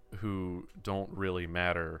 who don't really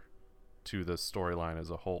matter to the storyline as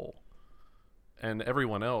a whole. and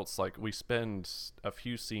everyone else, like, we spend a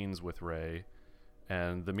few scenes with Rey,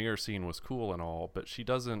 and the mirror scene was cool and all, but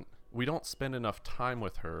we don't spend enough time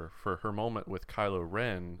with her for her moment with Kylo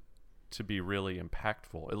Ren to be really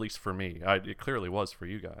impactful, at least for me. It clearly was for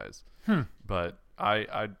you guys. But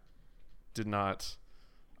I did not.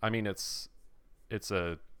 I mean, it's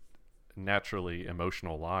a naturally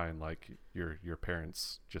emotional line, like your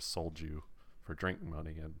parents just sold you for drinking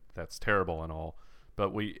money, and that's terrible and all.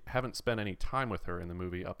 But we haven't spent any time with her in the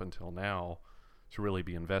movie up until now to really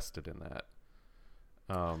be invested in that.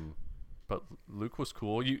 But Luke was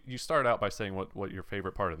cool. You started out by saying what your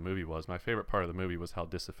favorite part of the movie was. My favorite part of the movie was how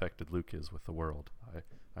disaffected Luke is with the world.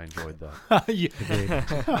 I enjoyed that.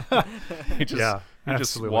 He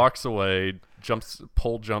just walks away,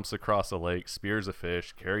 jumps across a lake, spears a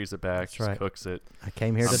fish, carries it back, cooks it. I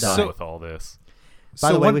came here to die die with all this.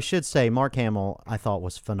 By the way, we should say Mark Hamill, I thought,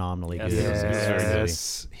 was phenomenally good.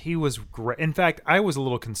 Yes, he was great. In fact, I was a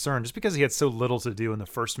little concerned just because he had so little to do in the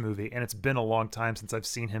first movie, and it's been a long time since I've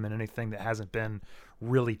seen him in anything that hasn't been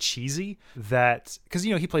really cheesy. That because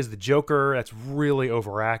he plays the Joker, that's really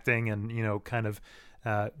overacting, and kind of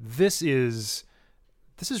this is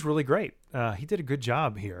really great. He did a good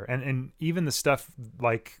job here, and even the stuff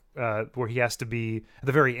like where he has to be at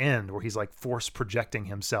the very end, where he's like force projecting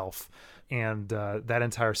himself. And that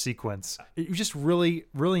entire sequence, it was just really,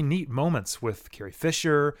 really neat moments with Carrie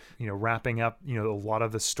Fisher, wrapping up, a lot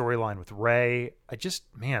of the storyline with Rey.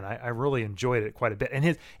 I really enjoyed it quite a bit.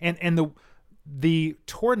 And the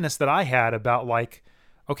tortness that I had about like,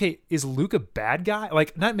 okay, is Luke a bad guy?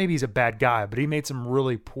 Like, not maybe he's a bad guy, but he made some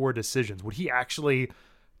really poor decisions. Would he actually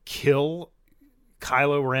kill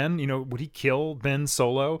Kylo Ren? Would he kill Ben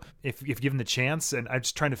Solo if given the chance? And I'm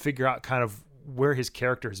just trying to figure out kind of where his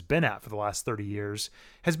character has been at for the last 30 years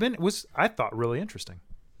was I thought really interesting.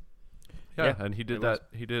 Yeah, and he did that.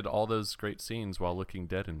 He did all those great scenes while looking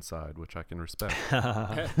dead inside, which I can respect.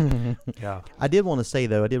 Yeah, I did want to say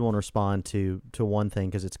though, I did want to respond to one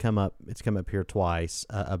thing because it's come up here twice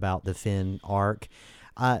about the Finn arc,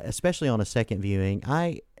 especially on a second viewing.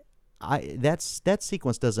 That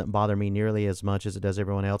sequence doesn't bother me nearly as much as it does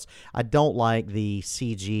everyone else. I don't like the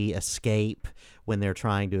CG escape when they're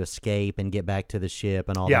trying to escape and get back to the ship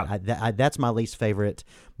and all that. That's my least favorite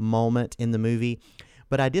moment in the movie.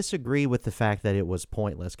 But I disagree with the fact that it was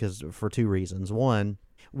pointless for two reasons. One,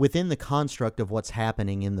 within the construct of what's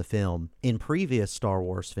happening in the film, in previous Star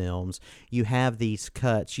Wars films, you have these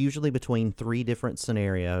cuts, usually between three different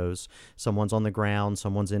scenarios. Someone's on the ground,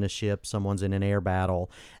 someone's in a ship, someone's in an air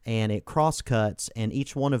battle, and it cross-cuts, and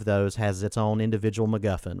each one of those has its own individual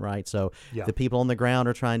MacGuffin, right? So the people on the ground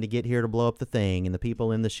are trying to get here to blow up the thing, and the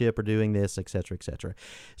people in the ship are doing this, et cetera, et cetera.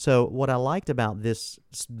 So what I liked about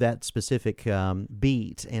that specific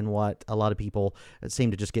beat, and what a lot of people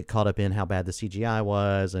seem to just get caught up in how bad the CGI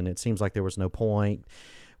was, and it seems like there was no point.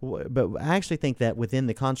 But I actually think that within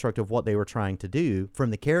the construct of what they were trying to do, from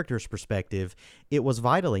the character's perspective, it was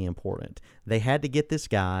vitally important. They had to get this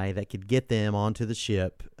guy that could get them onto the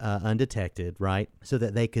ship undetected, right? So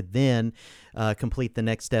that they could then complete the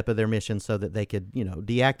next step of their mission, so that they could,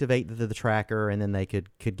 deactivate the tracker, and then they could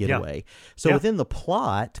get away. So within the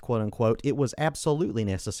plot, quote unquote, it was absolutely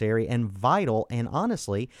necessary and vital. And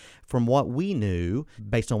honestly, from what we knew,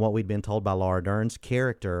 based on what we'd been told by Laura Dern's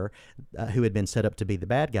character, who had been set up to be the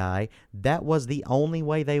bad guy, that was the only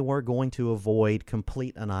way they were going to avoid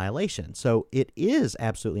complete annihilation. So it is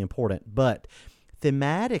absolutely important, but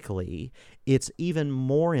thematically, it's even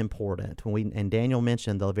more important and Daniel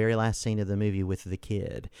mentioned the very last scene of the movie with the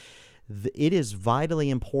kid. It is vitally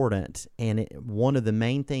important, and one of the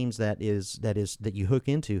main themes that you hook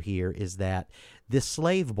into here is that this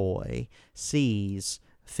slave boy sees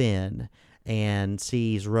Finn and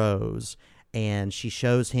sees Rose, and she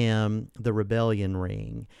shows him the rebellion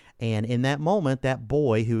ring. And in that moment, that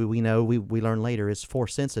boy, who we know, we learn later, is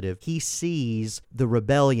Force sensitive, he sees the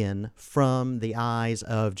rebellion from the eyes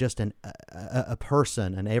of just a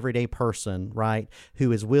person, an everyday person, right,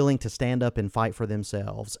 who is willing to stand up and fight for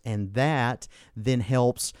themselves. And that then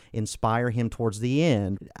helps inspire him towards the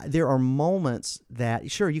end. There are moments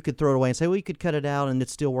that, sure, you could throw it away and say, well, you could cut it out and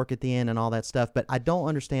it'd still work at the end and all that stuff. But I don't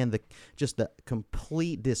understand the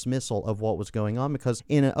complete dismissal of what was going on, because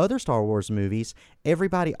in other Star Wars movies,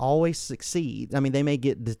 everybody always succeeds. I mean, they may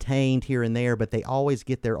get detained here and there, but they always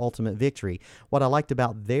get their ultimate victory. What I liked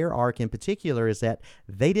about their arc in particular is that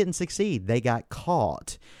they didn't succeed. They got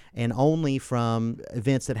caught. And only from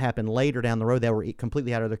events that happened later down the road that were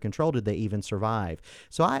completely out of their control did they even survive.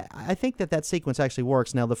 So I think that sequence actually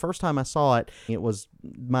works. Now, the first time I saw it, it was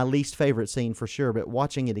my least favorite scene for sure, but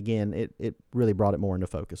watching it again, it really brought it more into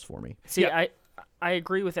focus for me. See, I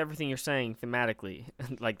agree with everything you're saying thematically.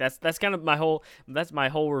 Like that's kind of my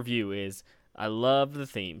whole review is I love the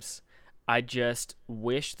themes. I just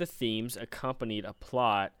wish the themes accompanied a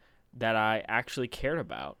plot that I actually cared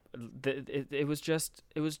about. It was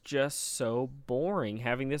just so boring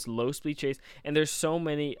having this low speed chase. And there's so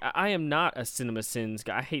many. I am not a CinemaSins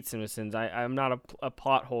guy. I hate CinemaSins. I'm not a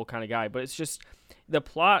plot hole kind of guy. But it's just the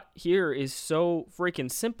plot here is so freaking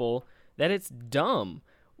simple that it's dumb.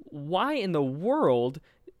 Why in the world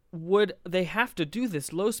would they have to do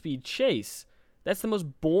this low speed chase? That's the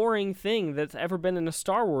most boring thing that's ever been in a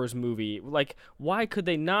Star Wars movie. Like, why could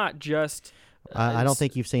they not just... I don't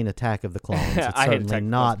think you've seen Attack of the Clones. It's certainly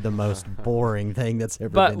not the most boring thing that's ever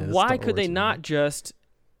been in a Star Wars But why could they movie. not just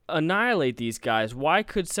annihilate these guys? Why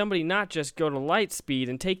could somebody not just go to light speed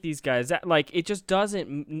and take these guys out? Like, it just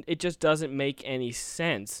doesn't make any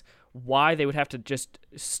sense why they would have to just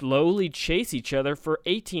slowly chase each other for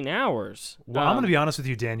 18 hours. Well, I'm going to be honest with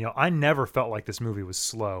you, Daniel. I never felt like this movie was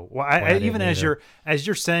slow. Well, even as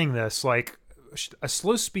you're saying this, like, a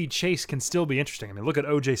slow speed chase can still be interesting. I mean, look at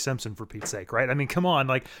O.J. Simpson, for Pete's sake, right? I mean, come on.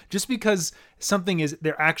 Like, just because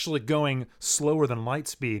they're actually going slower than light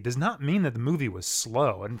speed does not mean that the movie was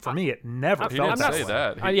slow. And for me, it never felt that way. He didn't say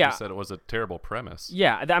that. He said it was a terrible premise.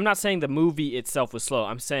 Yeah, I'm not saying the movie itself was slow.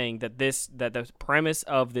 I'm saying that the premise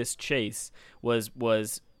of this chase was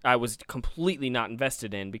I was completely not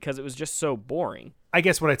invested in because it was just so boring. I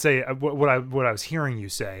guess what I'd say, what I was hearing you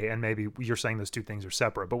say, and maybe you're saying those two things are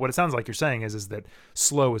separate, but what it sounds like you're saying is that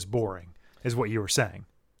slow is boring, is what you were saying.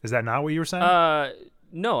 Is that not what you were saying?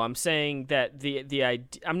 No, I'm saying that the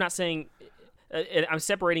idea. I'm not saying. I'm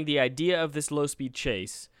separating the idea of this low speed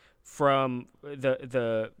chase from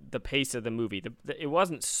the pace of the movie. It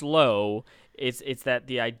wasn't slow. It's that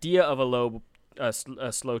the idea of a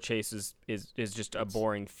slow chase is just a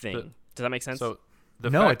boring thing. Does that make sense? So.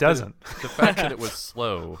 No, it doesn't. The fact that it was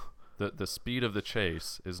slow, the speed of the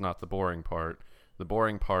chase is not the boring part. The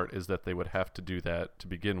boring part is that they would have to do that to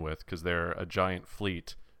begin with because they're a giant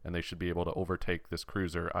fleet and they should be able to overtake this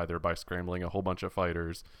cruiser either by scrambling a whole bunch of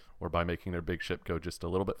fighters or by making their big ship go just a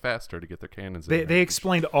little bit faster to get their cannons in. They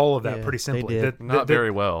explained all of that pretty simply. They did. Not very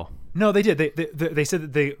well. No, they did. They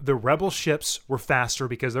said that the rebel ships were faster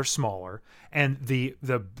because they're smaller, and the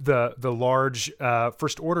large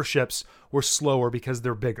First Order ships were slower because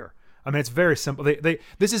they're bigger. I mean, it's very simple.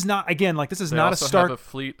 This is not, again, like, this is not a Star... They also have a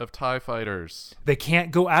fleet of TIE fighters. They can't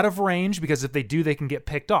go out of range because if they do, they can get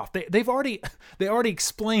picked off. They already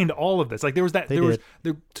explained all of this. Like, there was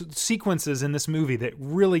sequences in this movie that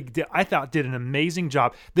really I thought did an amazing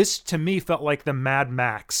job. This to me felt like the Mad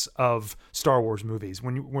Max of Star Wars movies.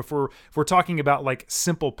 If we're talking about like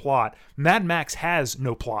simple plot, Mad Max has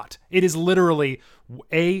no plot. It is literally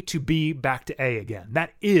A to B back to A again.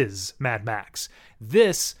 That is Mad Max.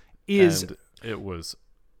 This is... And it was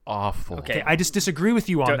awful. Okay, I just disagree with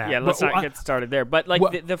you on that. Yeah, let's not get started there. But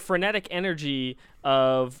like the frenetic energy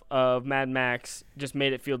of Mad Max just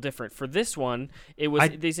made it feel different. For this one, it was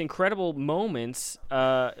these incredible moments,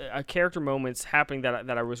 character moments happening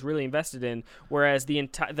that I was really invested in. Whereas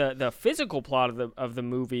the physical plot of the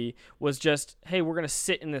movie was just, hey, we're gonna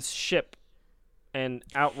sit in this ship and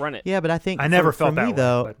outrun it. Yeah, but I think I never felt that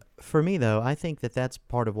way. For me though, I think that's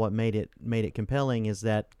part of what made it compelling is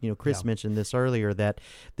that, Chris mentioned this earlier, that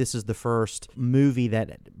this is the first movie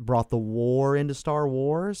that brought the war into Star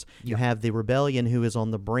Wars. You have the rebellion who is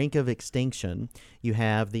on the brink of extinction. You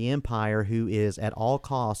have the Empire who is at all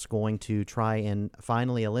costs going to try and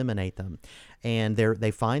finally eliminate them. And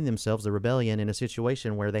they find themselves, the rebellion, in a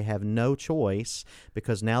situation where they have no choice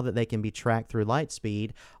because now that they can be tracked through light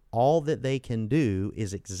speed, all that they can do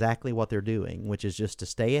is exactly what they're doing, which is just to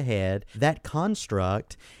stay ahead. That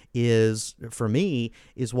construct is, for me,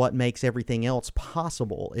 is what makes everything else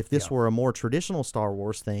possible. If this were a more traditional Star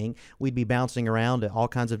Wars thing, we'd be bouncing around to all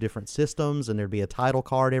kinds of different systems, and there'd be a title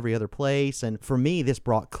card every other place. And for me, this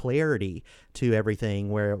brought clarity to everything,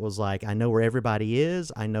 where it was like, I know where everybody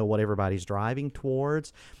is, I know what everybody's driving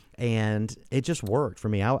towards, and it just worked for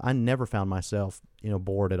me. I never found myself,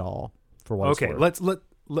 bored at all. For what it's worth.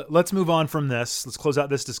 Let's move on from this. Let's close out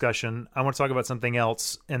this discussion. I want to talk about something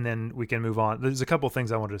else, and then we can move on. There's a couple of things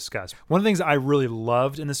I want to discuss. One of the things I really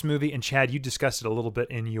loved in this movie, and Chad, you discussed it a little bit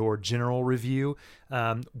in your general review,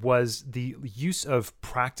 was the use of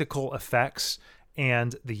practical effects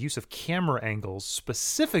and the use of camera angles,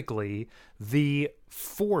 specifically the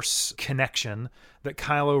Force connection that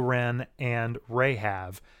Kylo Ren and Rey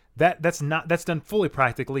have. That's done fully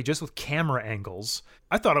practically, just with camera angles.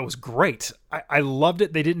 I thought it was great. I loved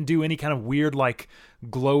it. They didn't do any kind of weird, like,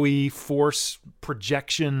 glowy Force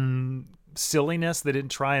projection silliness. They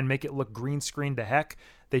didn't try and make it look green screen to heck.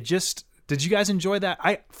 They just Did you guys enjoy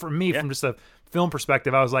that? From just a film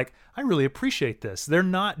perspective, I was like, I really appreciate this. They're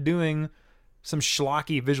not doing some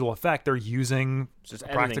schlocky visual effect. They're using just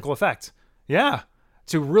practical effect. Yeah.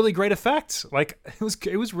 To really great effect. Like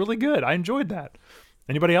it was really good. I enjoyed that.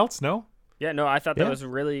 Anybody else? No? Yeah, no, I thought that was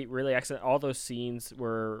really, really excellent. All those scenes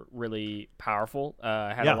were really powerful.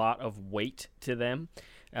 Had a lot of weight to them.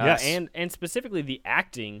 Yes. And specifically the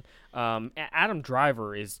acting. Adam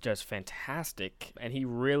Driver is just fantastic, and he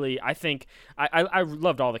really, I think, I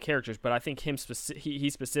loved all the characters, but I think he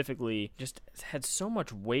specifically just had so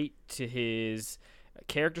much weight to his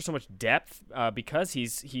character, so much depth, because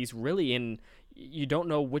he's really in. You don't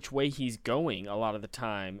know which way he's going a lot of the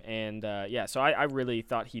time, and so I really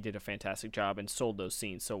thought he did a fantastic job and sold those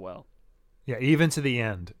scenes so well. Yeah, even to the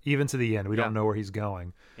end, we don't know where he's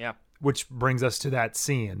going. Yeah. Which brings us to that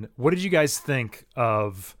scene. What did you guys think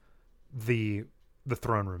of the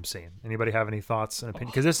throne room scene? Anybody have any thoughts and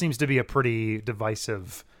opinions? Because this seems to be a pretty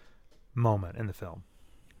divisive moment in the film.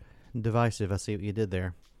 Divisive. I see what you did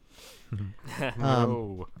there.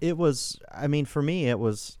 No. It was. I mean, for me,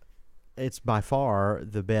 it's by far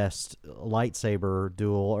the best lightsaber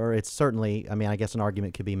duel, or it's certainly, I mean, I guess an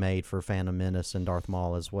argument could be made for Phantom Menace and Darth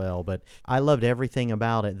Maul as well, but I loved everything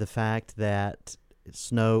about it. The fact that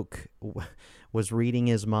Snoke was reading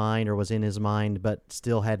his mind, or was in his mind, but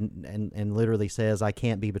still hadn't, and literally says, I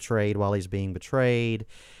can't be betrayed, while he's being betrayed.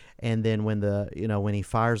 And then when when he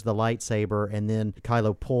fires the lightsaber, and then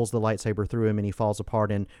Kylo pulls the lightsaber through him and he falls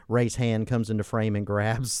apart, and Rey's hand comes into frame and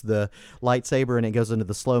grabs the lightsaber, and it goes into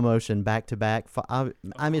the slow motion back to back. I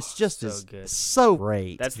mean, it's just so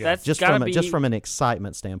great. That's just from an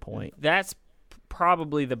excitement standpoint. That's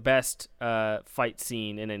probably the best fight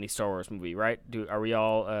scene in any Star Wars movie, right? Are we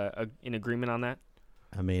all in agreement on that?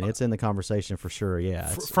 I mean, it's in the conversation for sure. Yeah,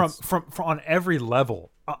 from on every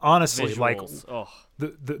level. Honestly, visuals.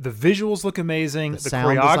 The visuals look amazing. The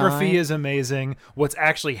choreography is amazing. What's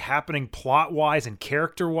actually happening plot wise and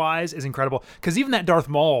character wise is incredible. Because even that Darth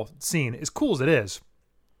Maul scene, as cool as it is,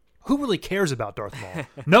 who really cares about Darth Maul?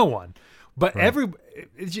 No one. But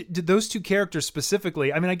those two characters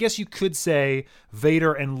specifically. I mean, I guess you could say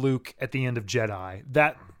Vader and Luke at the end of Jedi.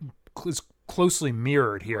 That is closely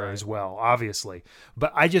mirrored here as well, obviously.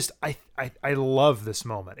 But I love this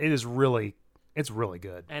moment. It's really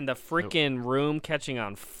good. And the freaking room catching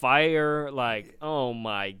on fire, like, oh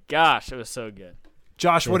my gosh, it was so good.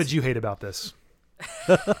 Josh, what did you hate about this?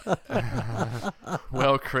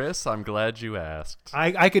 Well, Chris, I'm glad you asked.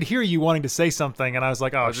 I could hear you wanting to say something, and I was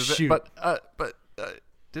like, oh shoot. But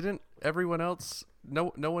didn't everyone else?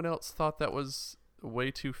 No one else thought that was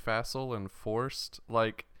way too facile and forced.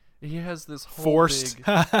 Like, he has this whole forced.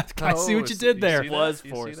 I see what you did there. It was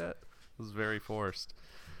forced. You see that? It was very forced.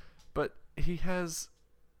 But he has,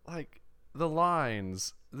 like, the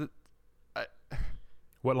lines that.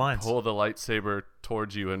 What lines? Pull the lightsaber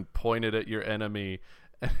towards you and point it at your enemy,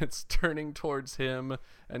 and it's turning towards him,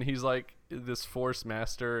 and he's like this Force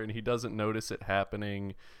master, and he doesn't notice it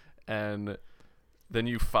happening, and then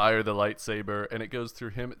you fire the lightsaber, and it goes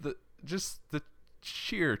through him. The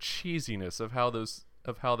sheer cheesiness of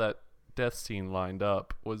how that death scene lined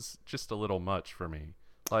up was just a little much for me.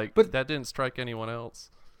 Like, but that didn't strike anyone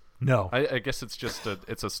else. No, I guess it's just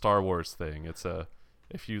it's a Star Wars thing. It's a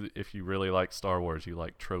if you really like Star Wars, you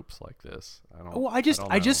like tropes like this. I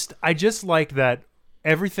just like that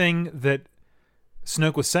everything that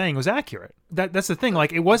Snoke was saying was accurate. That's the thing.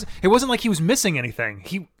 Like, it wasn't like he was missing anything.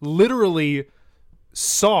 He literally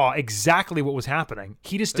saw exactly what was happening.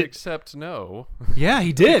 He just did. Except no. Yeah,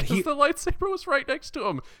 he did. Because the lightsaber was right next to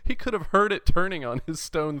him. He could have heard it turning on his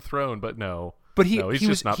stone throne, but no. But he's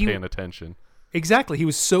just not paying attention. Exactly. He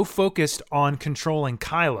was so focused on controlling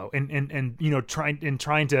Kylo and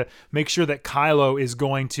trying to make sure that Kylo is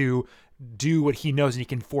going to do what he knows, and he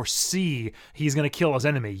can foresee he's going to kill his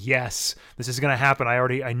enemy. Yes, this is going to happen.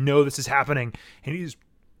 I know this is happening. And he's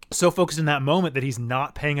so focused in that moment that he's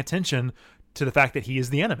not paying attention to the fact that he is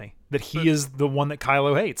the enemy, that he is the one that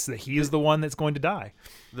Kylo hates, that he is the one that's going to die.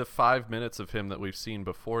 The 5 minutes of him that we've seen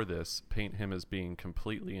before this paint him as being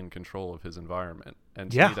completely in control of his environment.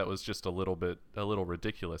 And to me, that was just a little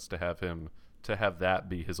ridiculous to have that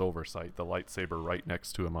be his oversight, the lightsaber right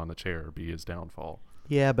next to him on the chair be his downfall.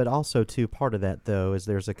 Yeah, but also, too, part of that, though, is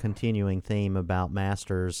there's a continuing theme about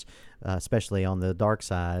masters, especially on the dark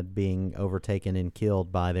side, being overtaken and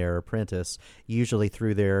killed by their apprentice, usually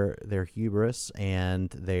through their hubris and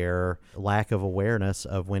their lack of awareness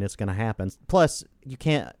of when it's going to happen. Plus, you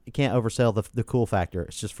can't oversell the cool factor.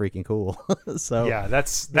 It's just freaking cool. So yeah,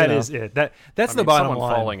 that's it. That's the bottom line.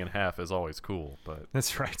 Someone falling in half is always cool, but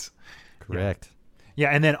that's right. Correct. Yeah,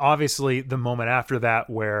 and then obviously the moment after that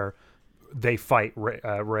where they fight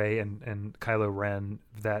Rey and Kylo Ren,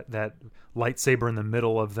 that lightsaber in the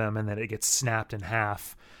middle of them, and then it gets snapped in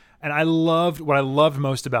half. And what I loved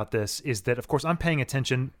most about this is that, of course, I'm paying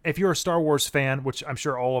attention. If you're a Star Wars fan, which I'm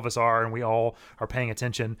sure all of us are, and we all are paying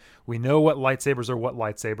attention, we know what lightsabers are what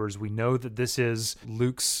lightsabers. We know that this is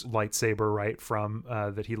Luke's lightsaber, right, from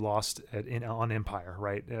that he lost on Empire,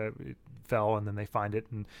 right? It fell, and then they find it,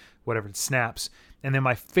 and whatever, it snaps. And then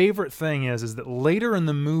my favorite thing is that later in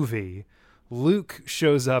the movie, Luke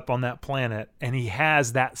shows up on that planet and he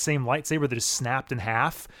has that same lightsaber that is snapped in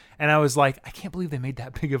half. And I was like, I can't believe they made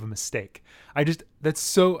that big of a mistake. I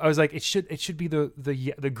was like, it should be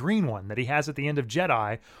the green one that he has at the end of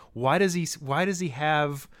Jedi. Why does he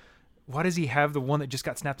have the one that just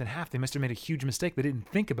got snapped in half? They must have made a huge mistake. They didn't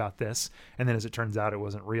think about this. And then as it turns out, it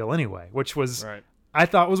wasn't real anyway, which was, right. I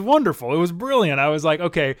thought was wonderful. It was brilliant. I was like,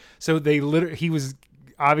 okay, so he was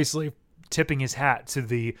obviously tipping his hat to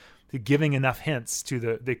the giving enough hints to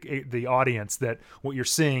the audience that what you're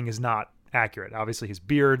seeing is not accurate. Obviously, his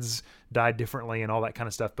beards dyed differently and all that kind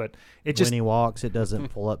of stuff, but it just, when he walks, it doesn't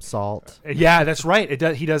pull up salt. Yeah, that's right. It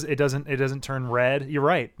does. It doesn't turn red. You're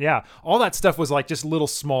right. Yeah, all that stuff was like just little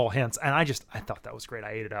small hints, and I thought that was great.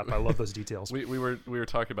 I ate it up. I love those details. we were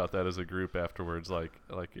talking about that as a group afterwards, like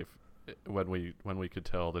if when we could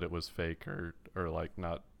tell that it was fake or like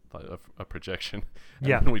not a projection. And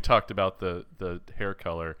yeah. When we talked about the hair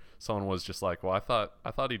color, someone was just like, "Well, I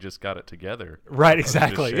thought he just got it together." Right.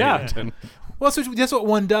 Exactly. Yeah. And well, so that's what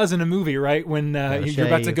one does in a movie, right? When you're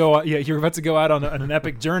about to go, you're about to go out on an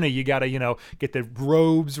epic journey. You gotta, get the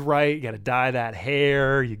robes right. You gotta dye that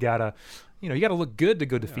hair. You gotta look good to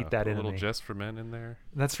go defeat that enemy. A little Just for Men in there.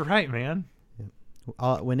 That's right, man.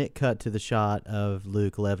 When it cut to the shot of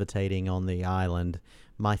Luke levitating on the island,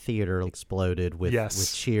 my theater exploded with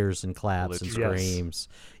cheers and claps and screams.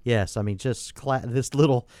 Yes, I mean, just this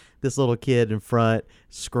little kid in front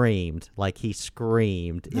screamed like he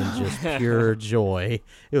screamed in just pure joy.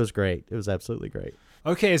 It was great. It was absolutely great.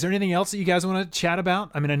 Okay, is there anything else that you guys want to chat about?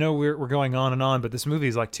 I mean, I know we're going on and on, but this movie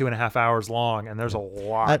is like 2.5 hours long, and there's a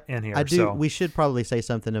lot in here. So we should probably say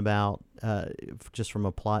something about just from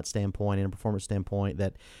a plot standpoint and a performance standpoint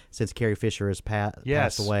that since Carrie Fisher has passed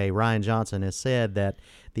away, Rian Johnson has said that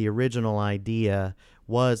the original idea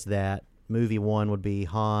was that movie 1 would be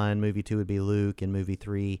Han, movie 2 would be Luke, and movie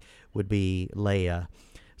 3 would be Leia.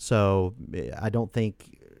 So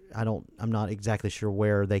I'm not exactly sure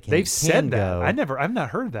where they can. They've said that. Go. I've not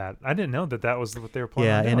heard that. I didn't know that was what they were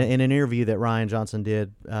planning. Yeah, in an interview that Rian Johnson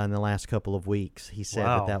did in the last couple of weeks, he said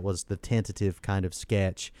that was the tentative kind of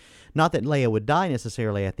sketch. Not that Leia would die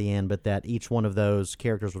necessarily at the end, but that each one of those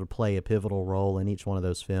characters would play a pivotal role in each one of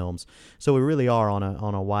those films. So we really are on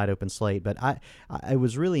a wide open slate. But I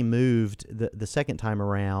was really moved the second time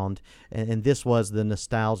around, and this was the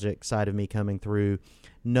nostalgic side of me coming through,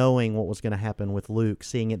 knowing what was going to happen with Luke,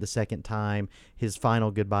 seeing it the second time, his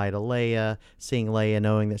final goodbye to Leia, seeing Leia,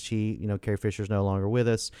 knowing that she, Carrie Fisher's no longer with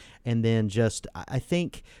us, and then just, I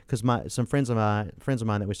think, because some friends of mine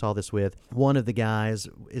that we saw this with, one of the guys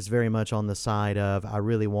is very much on the side of, I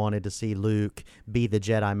really wanted to see Luke be the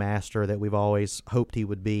Jedi Master that we've always hoped he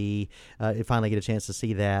would be, finally get a chance to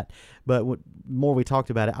see that. But more we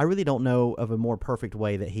talked about it, I really don't know of a more perfect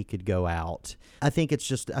way that he could go out. I think it's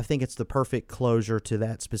the perfect closure to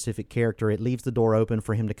that specific character. It leaves the door open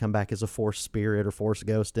for him to come back as a Force spirit or Force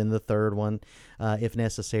ghost in the third one, if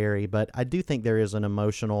necessary. But I do think there is an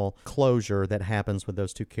emotional closure that happens with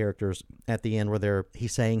those two characters at the end, where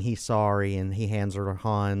he's saying he's sorry and he hands her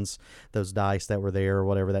Hans those dice that were there or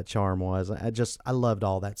whatever that charm was. I loved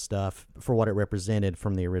all that stuff for what it represented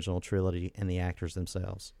from the original trilogy and the actors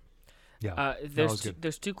themselves. Yeah,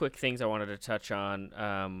 there's two quick things I wanted to touch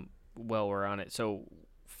on while we're on it. So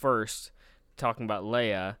first, talking about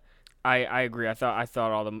Leia, I agree. I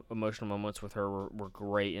thought all the emotional moments with her were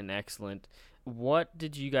great and excellent. What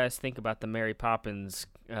did you guys think about the Mary Poppins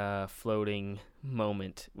floating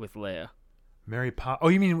moment with Leia? Oh,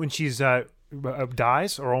 you mean when she's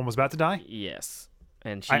dies or almost about to die? Yes,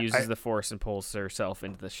 and she uses the Force and pulls herself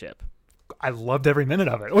into the ship. I loved every minute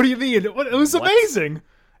of it. What do you mean? It was amazing.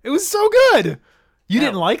 It was so good. You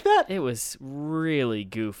didn't like that? It was really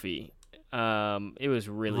goofy. It was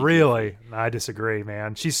really goofy. I disagree,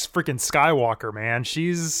 man. She's freaking Skywalker, man.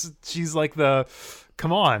 She's like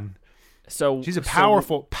come on. So she's a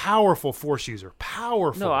powerful Force user.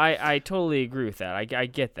 Powerful. No, I totally agree with that. I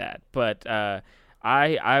get that, but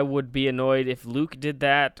I would be annoyed if Luke did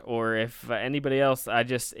that or if anybody else.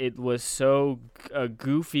 It was so a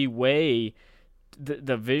goofy way.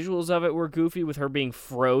 The visuals of it were goofy with her being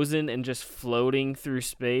frozen and just floating through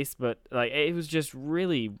space, but like it was just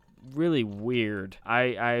really really weird.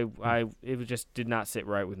 It just did not sit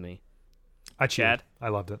right with me. Chad, I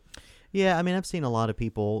loved it. Yeah, I mean, I've seen a lot of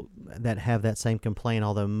people that have that same complaint,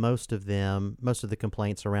 although most of the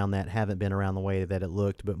complaints around that haven't been around the way that it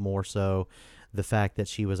looked, but more so the fact that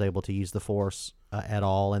she was able to use the Force at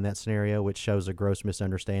all in that scenario, which shows a gross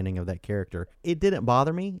misunderstanding of that character. It didn't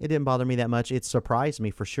bother me. It didn't bother me that much. It surprised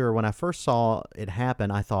me for sure. When I first saw it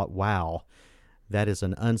happen, I thought, wow, that is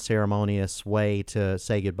an unceremonious way to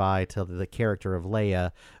say goodbye to the character of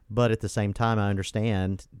Leia. But at the same time, I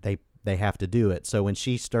understand they have to do it. So when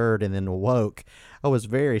she stirred and then awoke, I was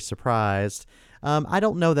very surprised. I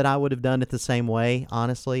don't know that I would have done it the same way,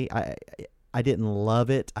 honestly. I didn't love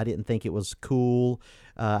it. I didn't think it was cool.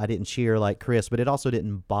 I didn't cheer like Chris, but it also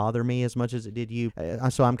didn't bother me as much as it did you.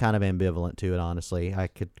 So I'm kind of ambivalent to it, honestly. I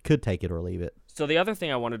could take it or leave it. So the other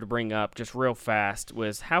thing I wanted to bring up just real fast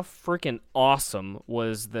was how freaking awesome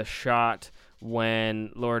was the shot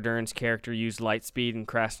when Laura Dern's character used light speed and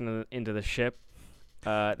crashed into the ship.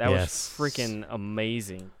 That was freaking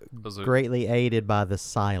amazing. Greatly aided by the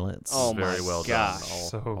silence. Oh my very well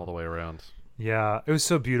gosh. done all the way around. Yeah, it was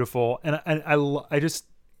so beautiful, and I just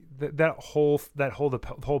that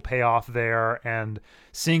whole payoff there, and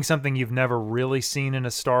seeing something you've never really seen in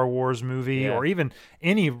a Star Wars movie or even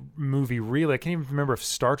any movie really. I can't even remember if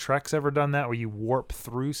Star Trek's ever done that, where you warp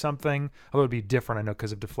through something. Although it'd be different, I know,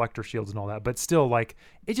 because of deflector shields and all that. But still, like,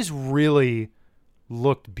 it just really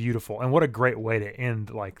looked beautiful, and what a great way to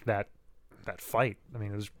end like that fight. I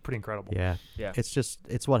mean, it was pretty incredible. Yeah.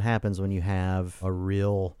 It's what happens when you have a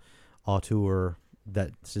real auteur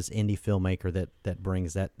that's this indie filmmaker that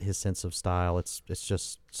brings that his sense of style. It's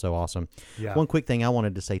just so awesome. Yeah. One quick thing I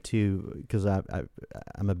wanted to say too, because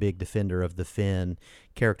I'm a big defender of the Finn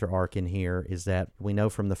character arc in here, is that we know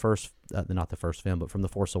from the first, not the first film, but from The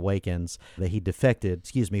Force Awakens, that he defected,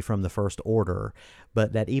 from the First Order,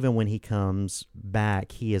 but that even when he comes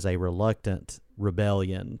back, he is a reluctant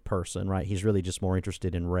rebellion person, right? He's really just more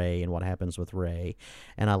interested in Rey and what happens with Rey.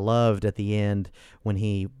 And I loved at the end when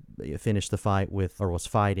he finished the fight was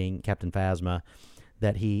fighting Captain Phasma,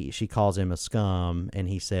 that she calls him a scum, and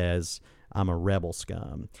he says, I'm a rebel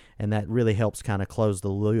scum. And that really helps kind of close the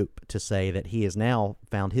loop to say that he has now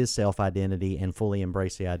found his self-identity and fully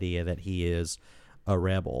embraced the idea that he is a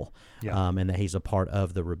rebel, and that he's a part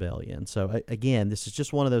of the rebellion. So again, this is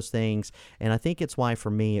just one of those things, and I think it's why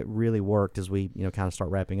for me it really worked as we kind of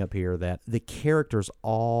start wrapping up here, that the characters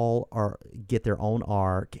all get their own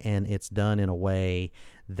arc, and it's done in a way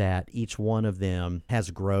that each one of them has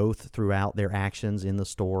growth throughout their actions in the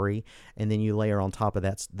story. And then you layer on top of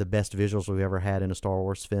that the best visuals we've ever had in a Star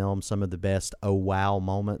Wars film, some of the best oh wow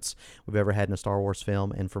moments we've ever had in a Star Wars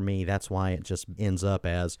film, and for me that's why it just ends up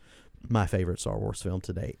as my favorite Star Wars film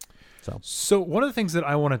to date. So one of the things that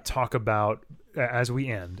I want to talk about as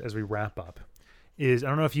we wrap up, is, I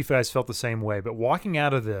don't know if you guys felt the same way, but walking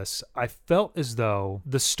out of this, I felt as though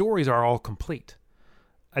the stories are all complete.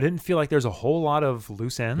 I didn't feel like there's a whole lot of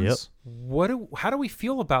loose ends. Yep. How do we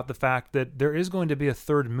feel about the fact that there is going to be a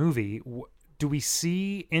third movie? Do we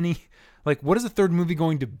see any, what is the third movie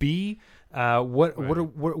going to be? Where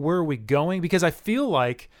are we going? Because I feel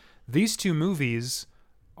like these two movies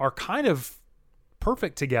are kind of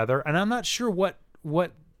perfect together, and I'm not sure what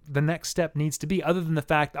the next step needs to be, other than the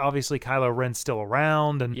fact obviously Kylo Ren's still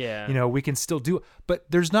around, and we can still do it, but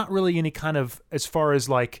there's not really any kind of, as far as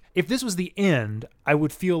if this was the end, I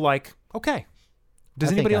would feel like, okay,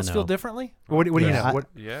 does anybody else feel differently? What do you know?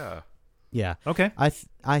 Yeah. Okay.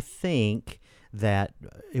 I think that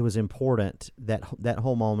it was important that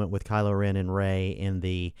whole moment with Kylo Ren and Rey in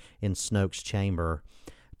Snoke's chamber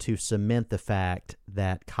to cement the fact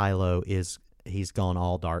that Kylo he's gone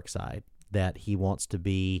all dark side, that he wants to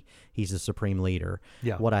be, he's a supreme leader.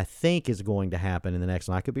 Yeah. What I think is going to happen in the next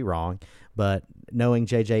one, I could be wrong, but knowing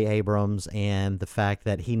J.J. Abrams and the fact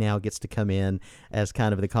that he now gets to come in as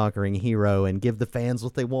kind of the conquering hero and give the fans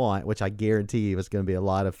what they want, which I guarantee you is going to be a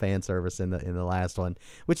lot of fan service in the last one,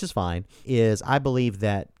 which is fine, is I believe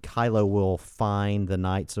that Kylo will find the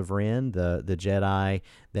Knights of Ren, the Jedi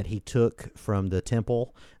that he took from the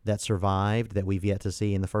temple that survived, that we've yet to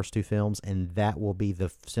see in the first two films, and that will be the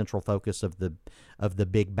central focus of the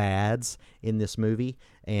big bads in this movie,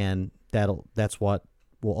 and that's what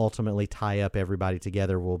will ultimately tie up everybody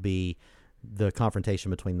together, will be the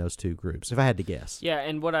confrontation between those two groups, if I had to guess. Yeah,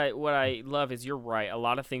 and what I love is, you're right, a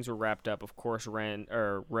lot of things were wrapped up. Of course, Ren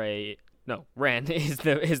is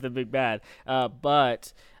the big bad,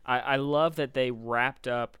 but I love that they wrapped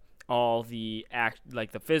up all the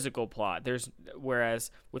the physical plot.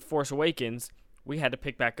 Whereas with Force Awakens, we had to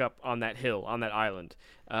pick back up on that hill, on that island.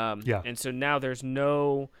 Yeah. And so now there's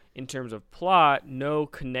no, in terms of plot, no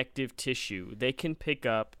connective tissue. They can pick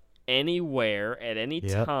up anywhere at any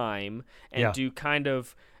time and do kind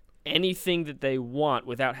of anything that they want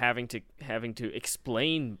without having to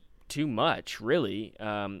explain too much, really.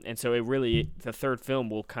 And so the third film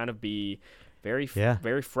will kind of be very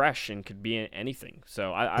fresh and could be anything.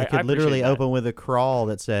 So I could literally open with a crawl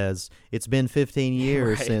that says it's been 15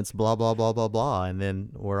 years since blah blah blah blah blah, and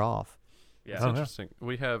then we're off. Yeah, it's interesting.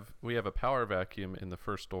 We have a power vacuum in the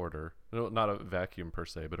First Order. No, not a vacuum per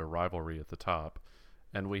se, but a rivalry at the top,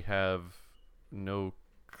 and we have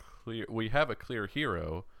a clear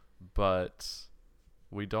hero, but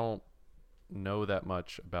we don't know that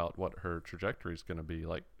much about what her trajectory is going to be.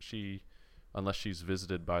 Like, unless she's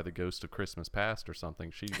visited by the ghost of Christmas past or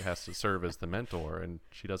something, she has to serve as the mentor, and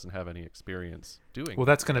she doesn't have any experience doing. Well,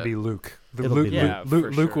 that's going to be Luke.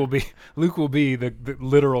 Luke will be the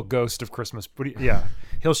literal ghost of Christmas. Yeah,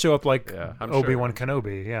 he'll show up like Obi-Wan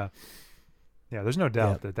Kenobi. Yeah, there's no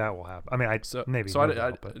doubt that will happen. I mean,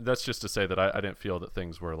 that's just to say that I didn't feel that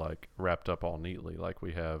things were like wrapped up all neatly. Like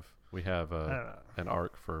we have an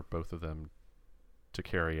arc for both of them to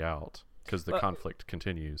carry out, because the conflict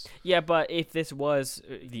continues. Yeah, but if this was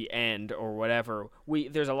the end or whatever,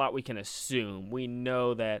 there's a lot we can assume. We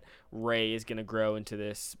know that Rey is going to grow into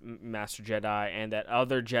this Master Jedi, and that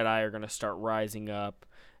other Jedi are going to start rising up,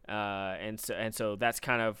 and so that's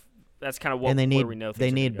kind of what where we know things they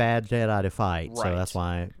are need gonna bad Jedi to fight. Right. So that's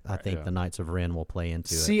why I think the Knights of Ren will play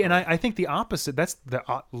into it. See, and I think the opposite. That's the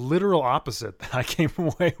literal opposite that I came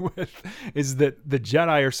away with, is that the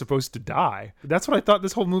Jedi are supposed to die. That's what I thought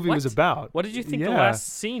this whole movie was about. What did you think the last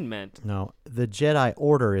scene meant? No, the Jedi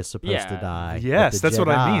Order is supposed to die. Yes, but the that's what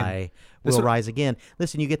I mean. Will rise again.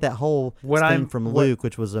 Listen, you get that whole thing from Luke,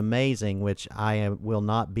 which was amazing, which will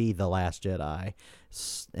not be the last Jedi.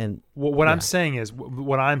 And what I'm saying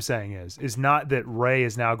is not that Rey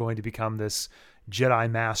is now going to become this Jedi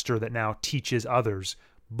master that now teaches others,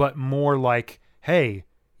 but more like, hey,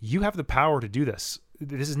 you have the power to do this.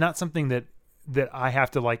 This is not something that I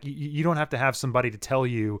have to like. You don't have to have somebody to tell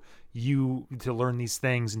you to learn these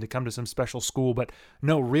things and to come to some special school. But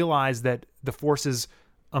no, realize that the Force is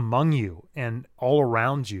among you and all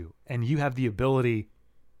around you, and you have the ability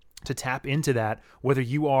to tap into that. Whether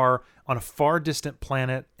you are on a far distant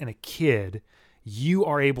planet and a kid, you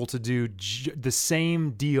are able to do the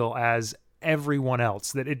same deal as everyone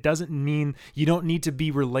else. That it doesn't mean you don't need to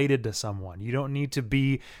be related to someone. You don't need to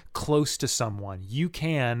be close to someone. You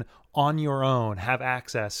can, on your own, have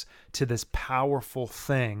access to this powerful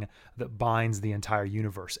thing that binds the entire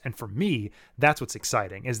universe. And for me, that's what's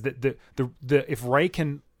exciting, is that if Rey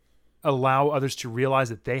can allow others to realize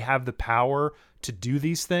that they have the power to do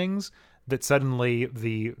these things, that suddenly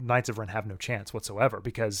the Knights of Ren have no chance whatsoever,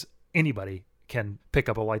 because anybody can pick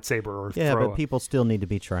up a lightsaber or throw but people still need to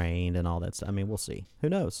be trained and all that stuff. I mean, we'll see. Who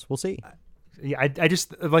knows? We'll see. Yeah, I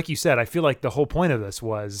just, like you said, I feel like the whole point of this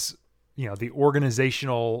was, the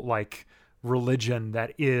organizational religion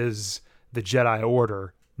that is the Jedi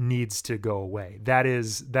Order needs to go away. That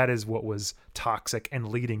is what was toxic and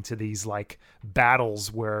leading to these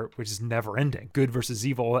battles which is never ending, good versus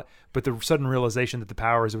evil. But the sudden realization that the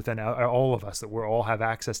power is within all of us, that we all have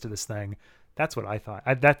access to this thing. That's what I thought.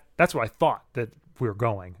 That's where I thought that we were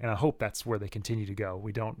going, and I hope that's where they continue to go.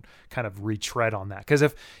 We don't kind of retread on that, because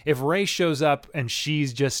if Rey shows up and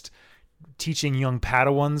she's just teaching young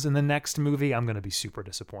Padawans in the next movie, I'm going to be super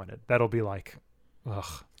disappointed. That'll be like,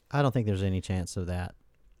 ugh. I don't think there's any chance of that.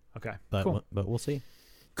 Okay, but cool. But we'll see.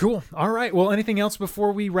 Cool. All right. Well, anything else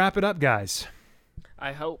before we wrap it up, guys?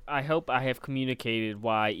 I hope I have communicated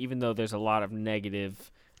why, even though there's a lot of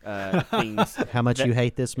negative things. How much you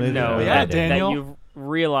hate this movie? No, Daniel. that you've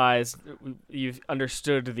realized, you've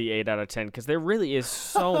understood the 8 out of 10, because there really is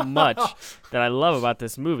so much that I love about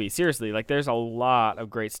this movie. Seriously, there's a lot of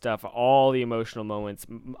great stuff, all the emotional moments,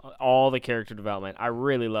 all the character development. I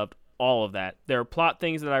really loved all of that. There are plot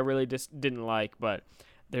things that I really just didn't like, but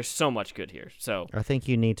there's so much good here. So I think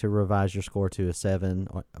you need to revise your score to a 7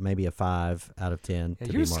 or maybe a 5 out of 10 to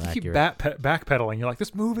be more accurate. You keep backpedaling. You're like,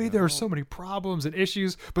 this movie, there are so many problems and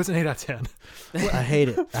issues, but it's an 8 out of 10. I hate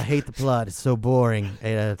it. I hate the plot. It's so boring.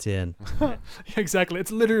 8 out of 10. Exactly.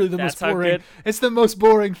 It's literally the most boring. It's the most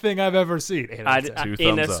boring thing I've ever seen. 8 out of 10.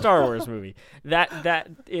 In a Star Wars movie. That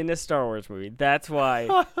in a Star Wars movie. That's why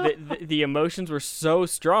the emotions were so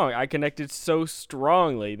strong. I connected so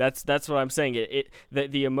strongly. That's what I'm saying.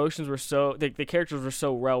 The emotions were so, the characters were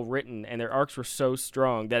so well written, and their arcs were so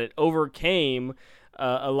strong that it overcame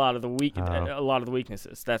a lot of the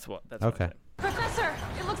weaknesses. That's what. Okay. Professor,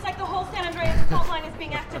 It looks like the whole San Andreas fault line is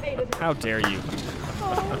being activated. How dare you?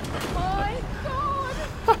 Oh my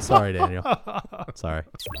God! Sorry, Daniel. Sorry.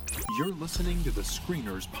 You're listening to the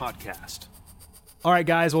Screeners Podcast. All right,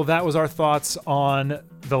 guys. Well, that was our thoughts on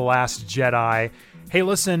The Last Jedi. Hey,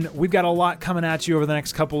 listen, we've got a lot coming at you over the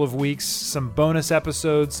next couple of weeks. Some bonus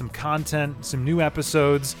episodes, some content, some new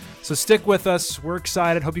episodes. So stick with us. We're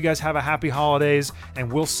excited. Hope you guys have a happy holidays,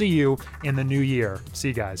 and we'll see you in the new year. See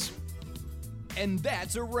you guys. And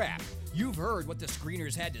that's a wrap. You've heard what the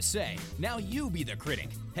screeners had to say. Now you be the critic.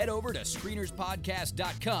 Head over to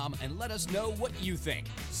screenerspodcast.com and let us know what you think.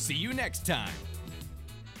 See you next time.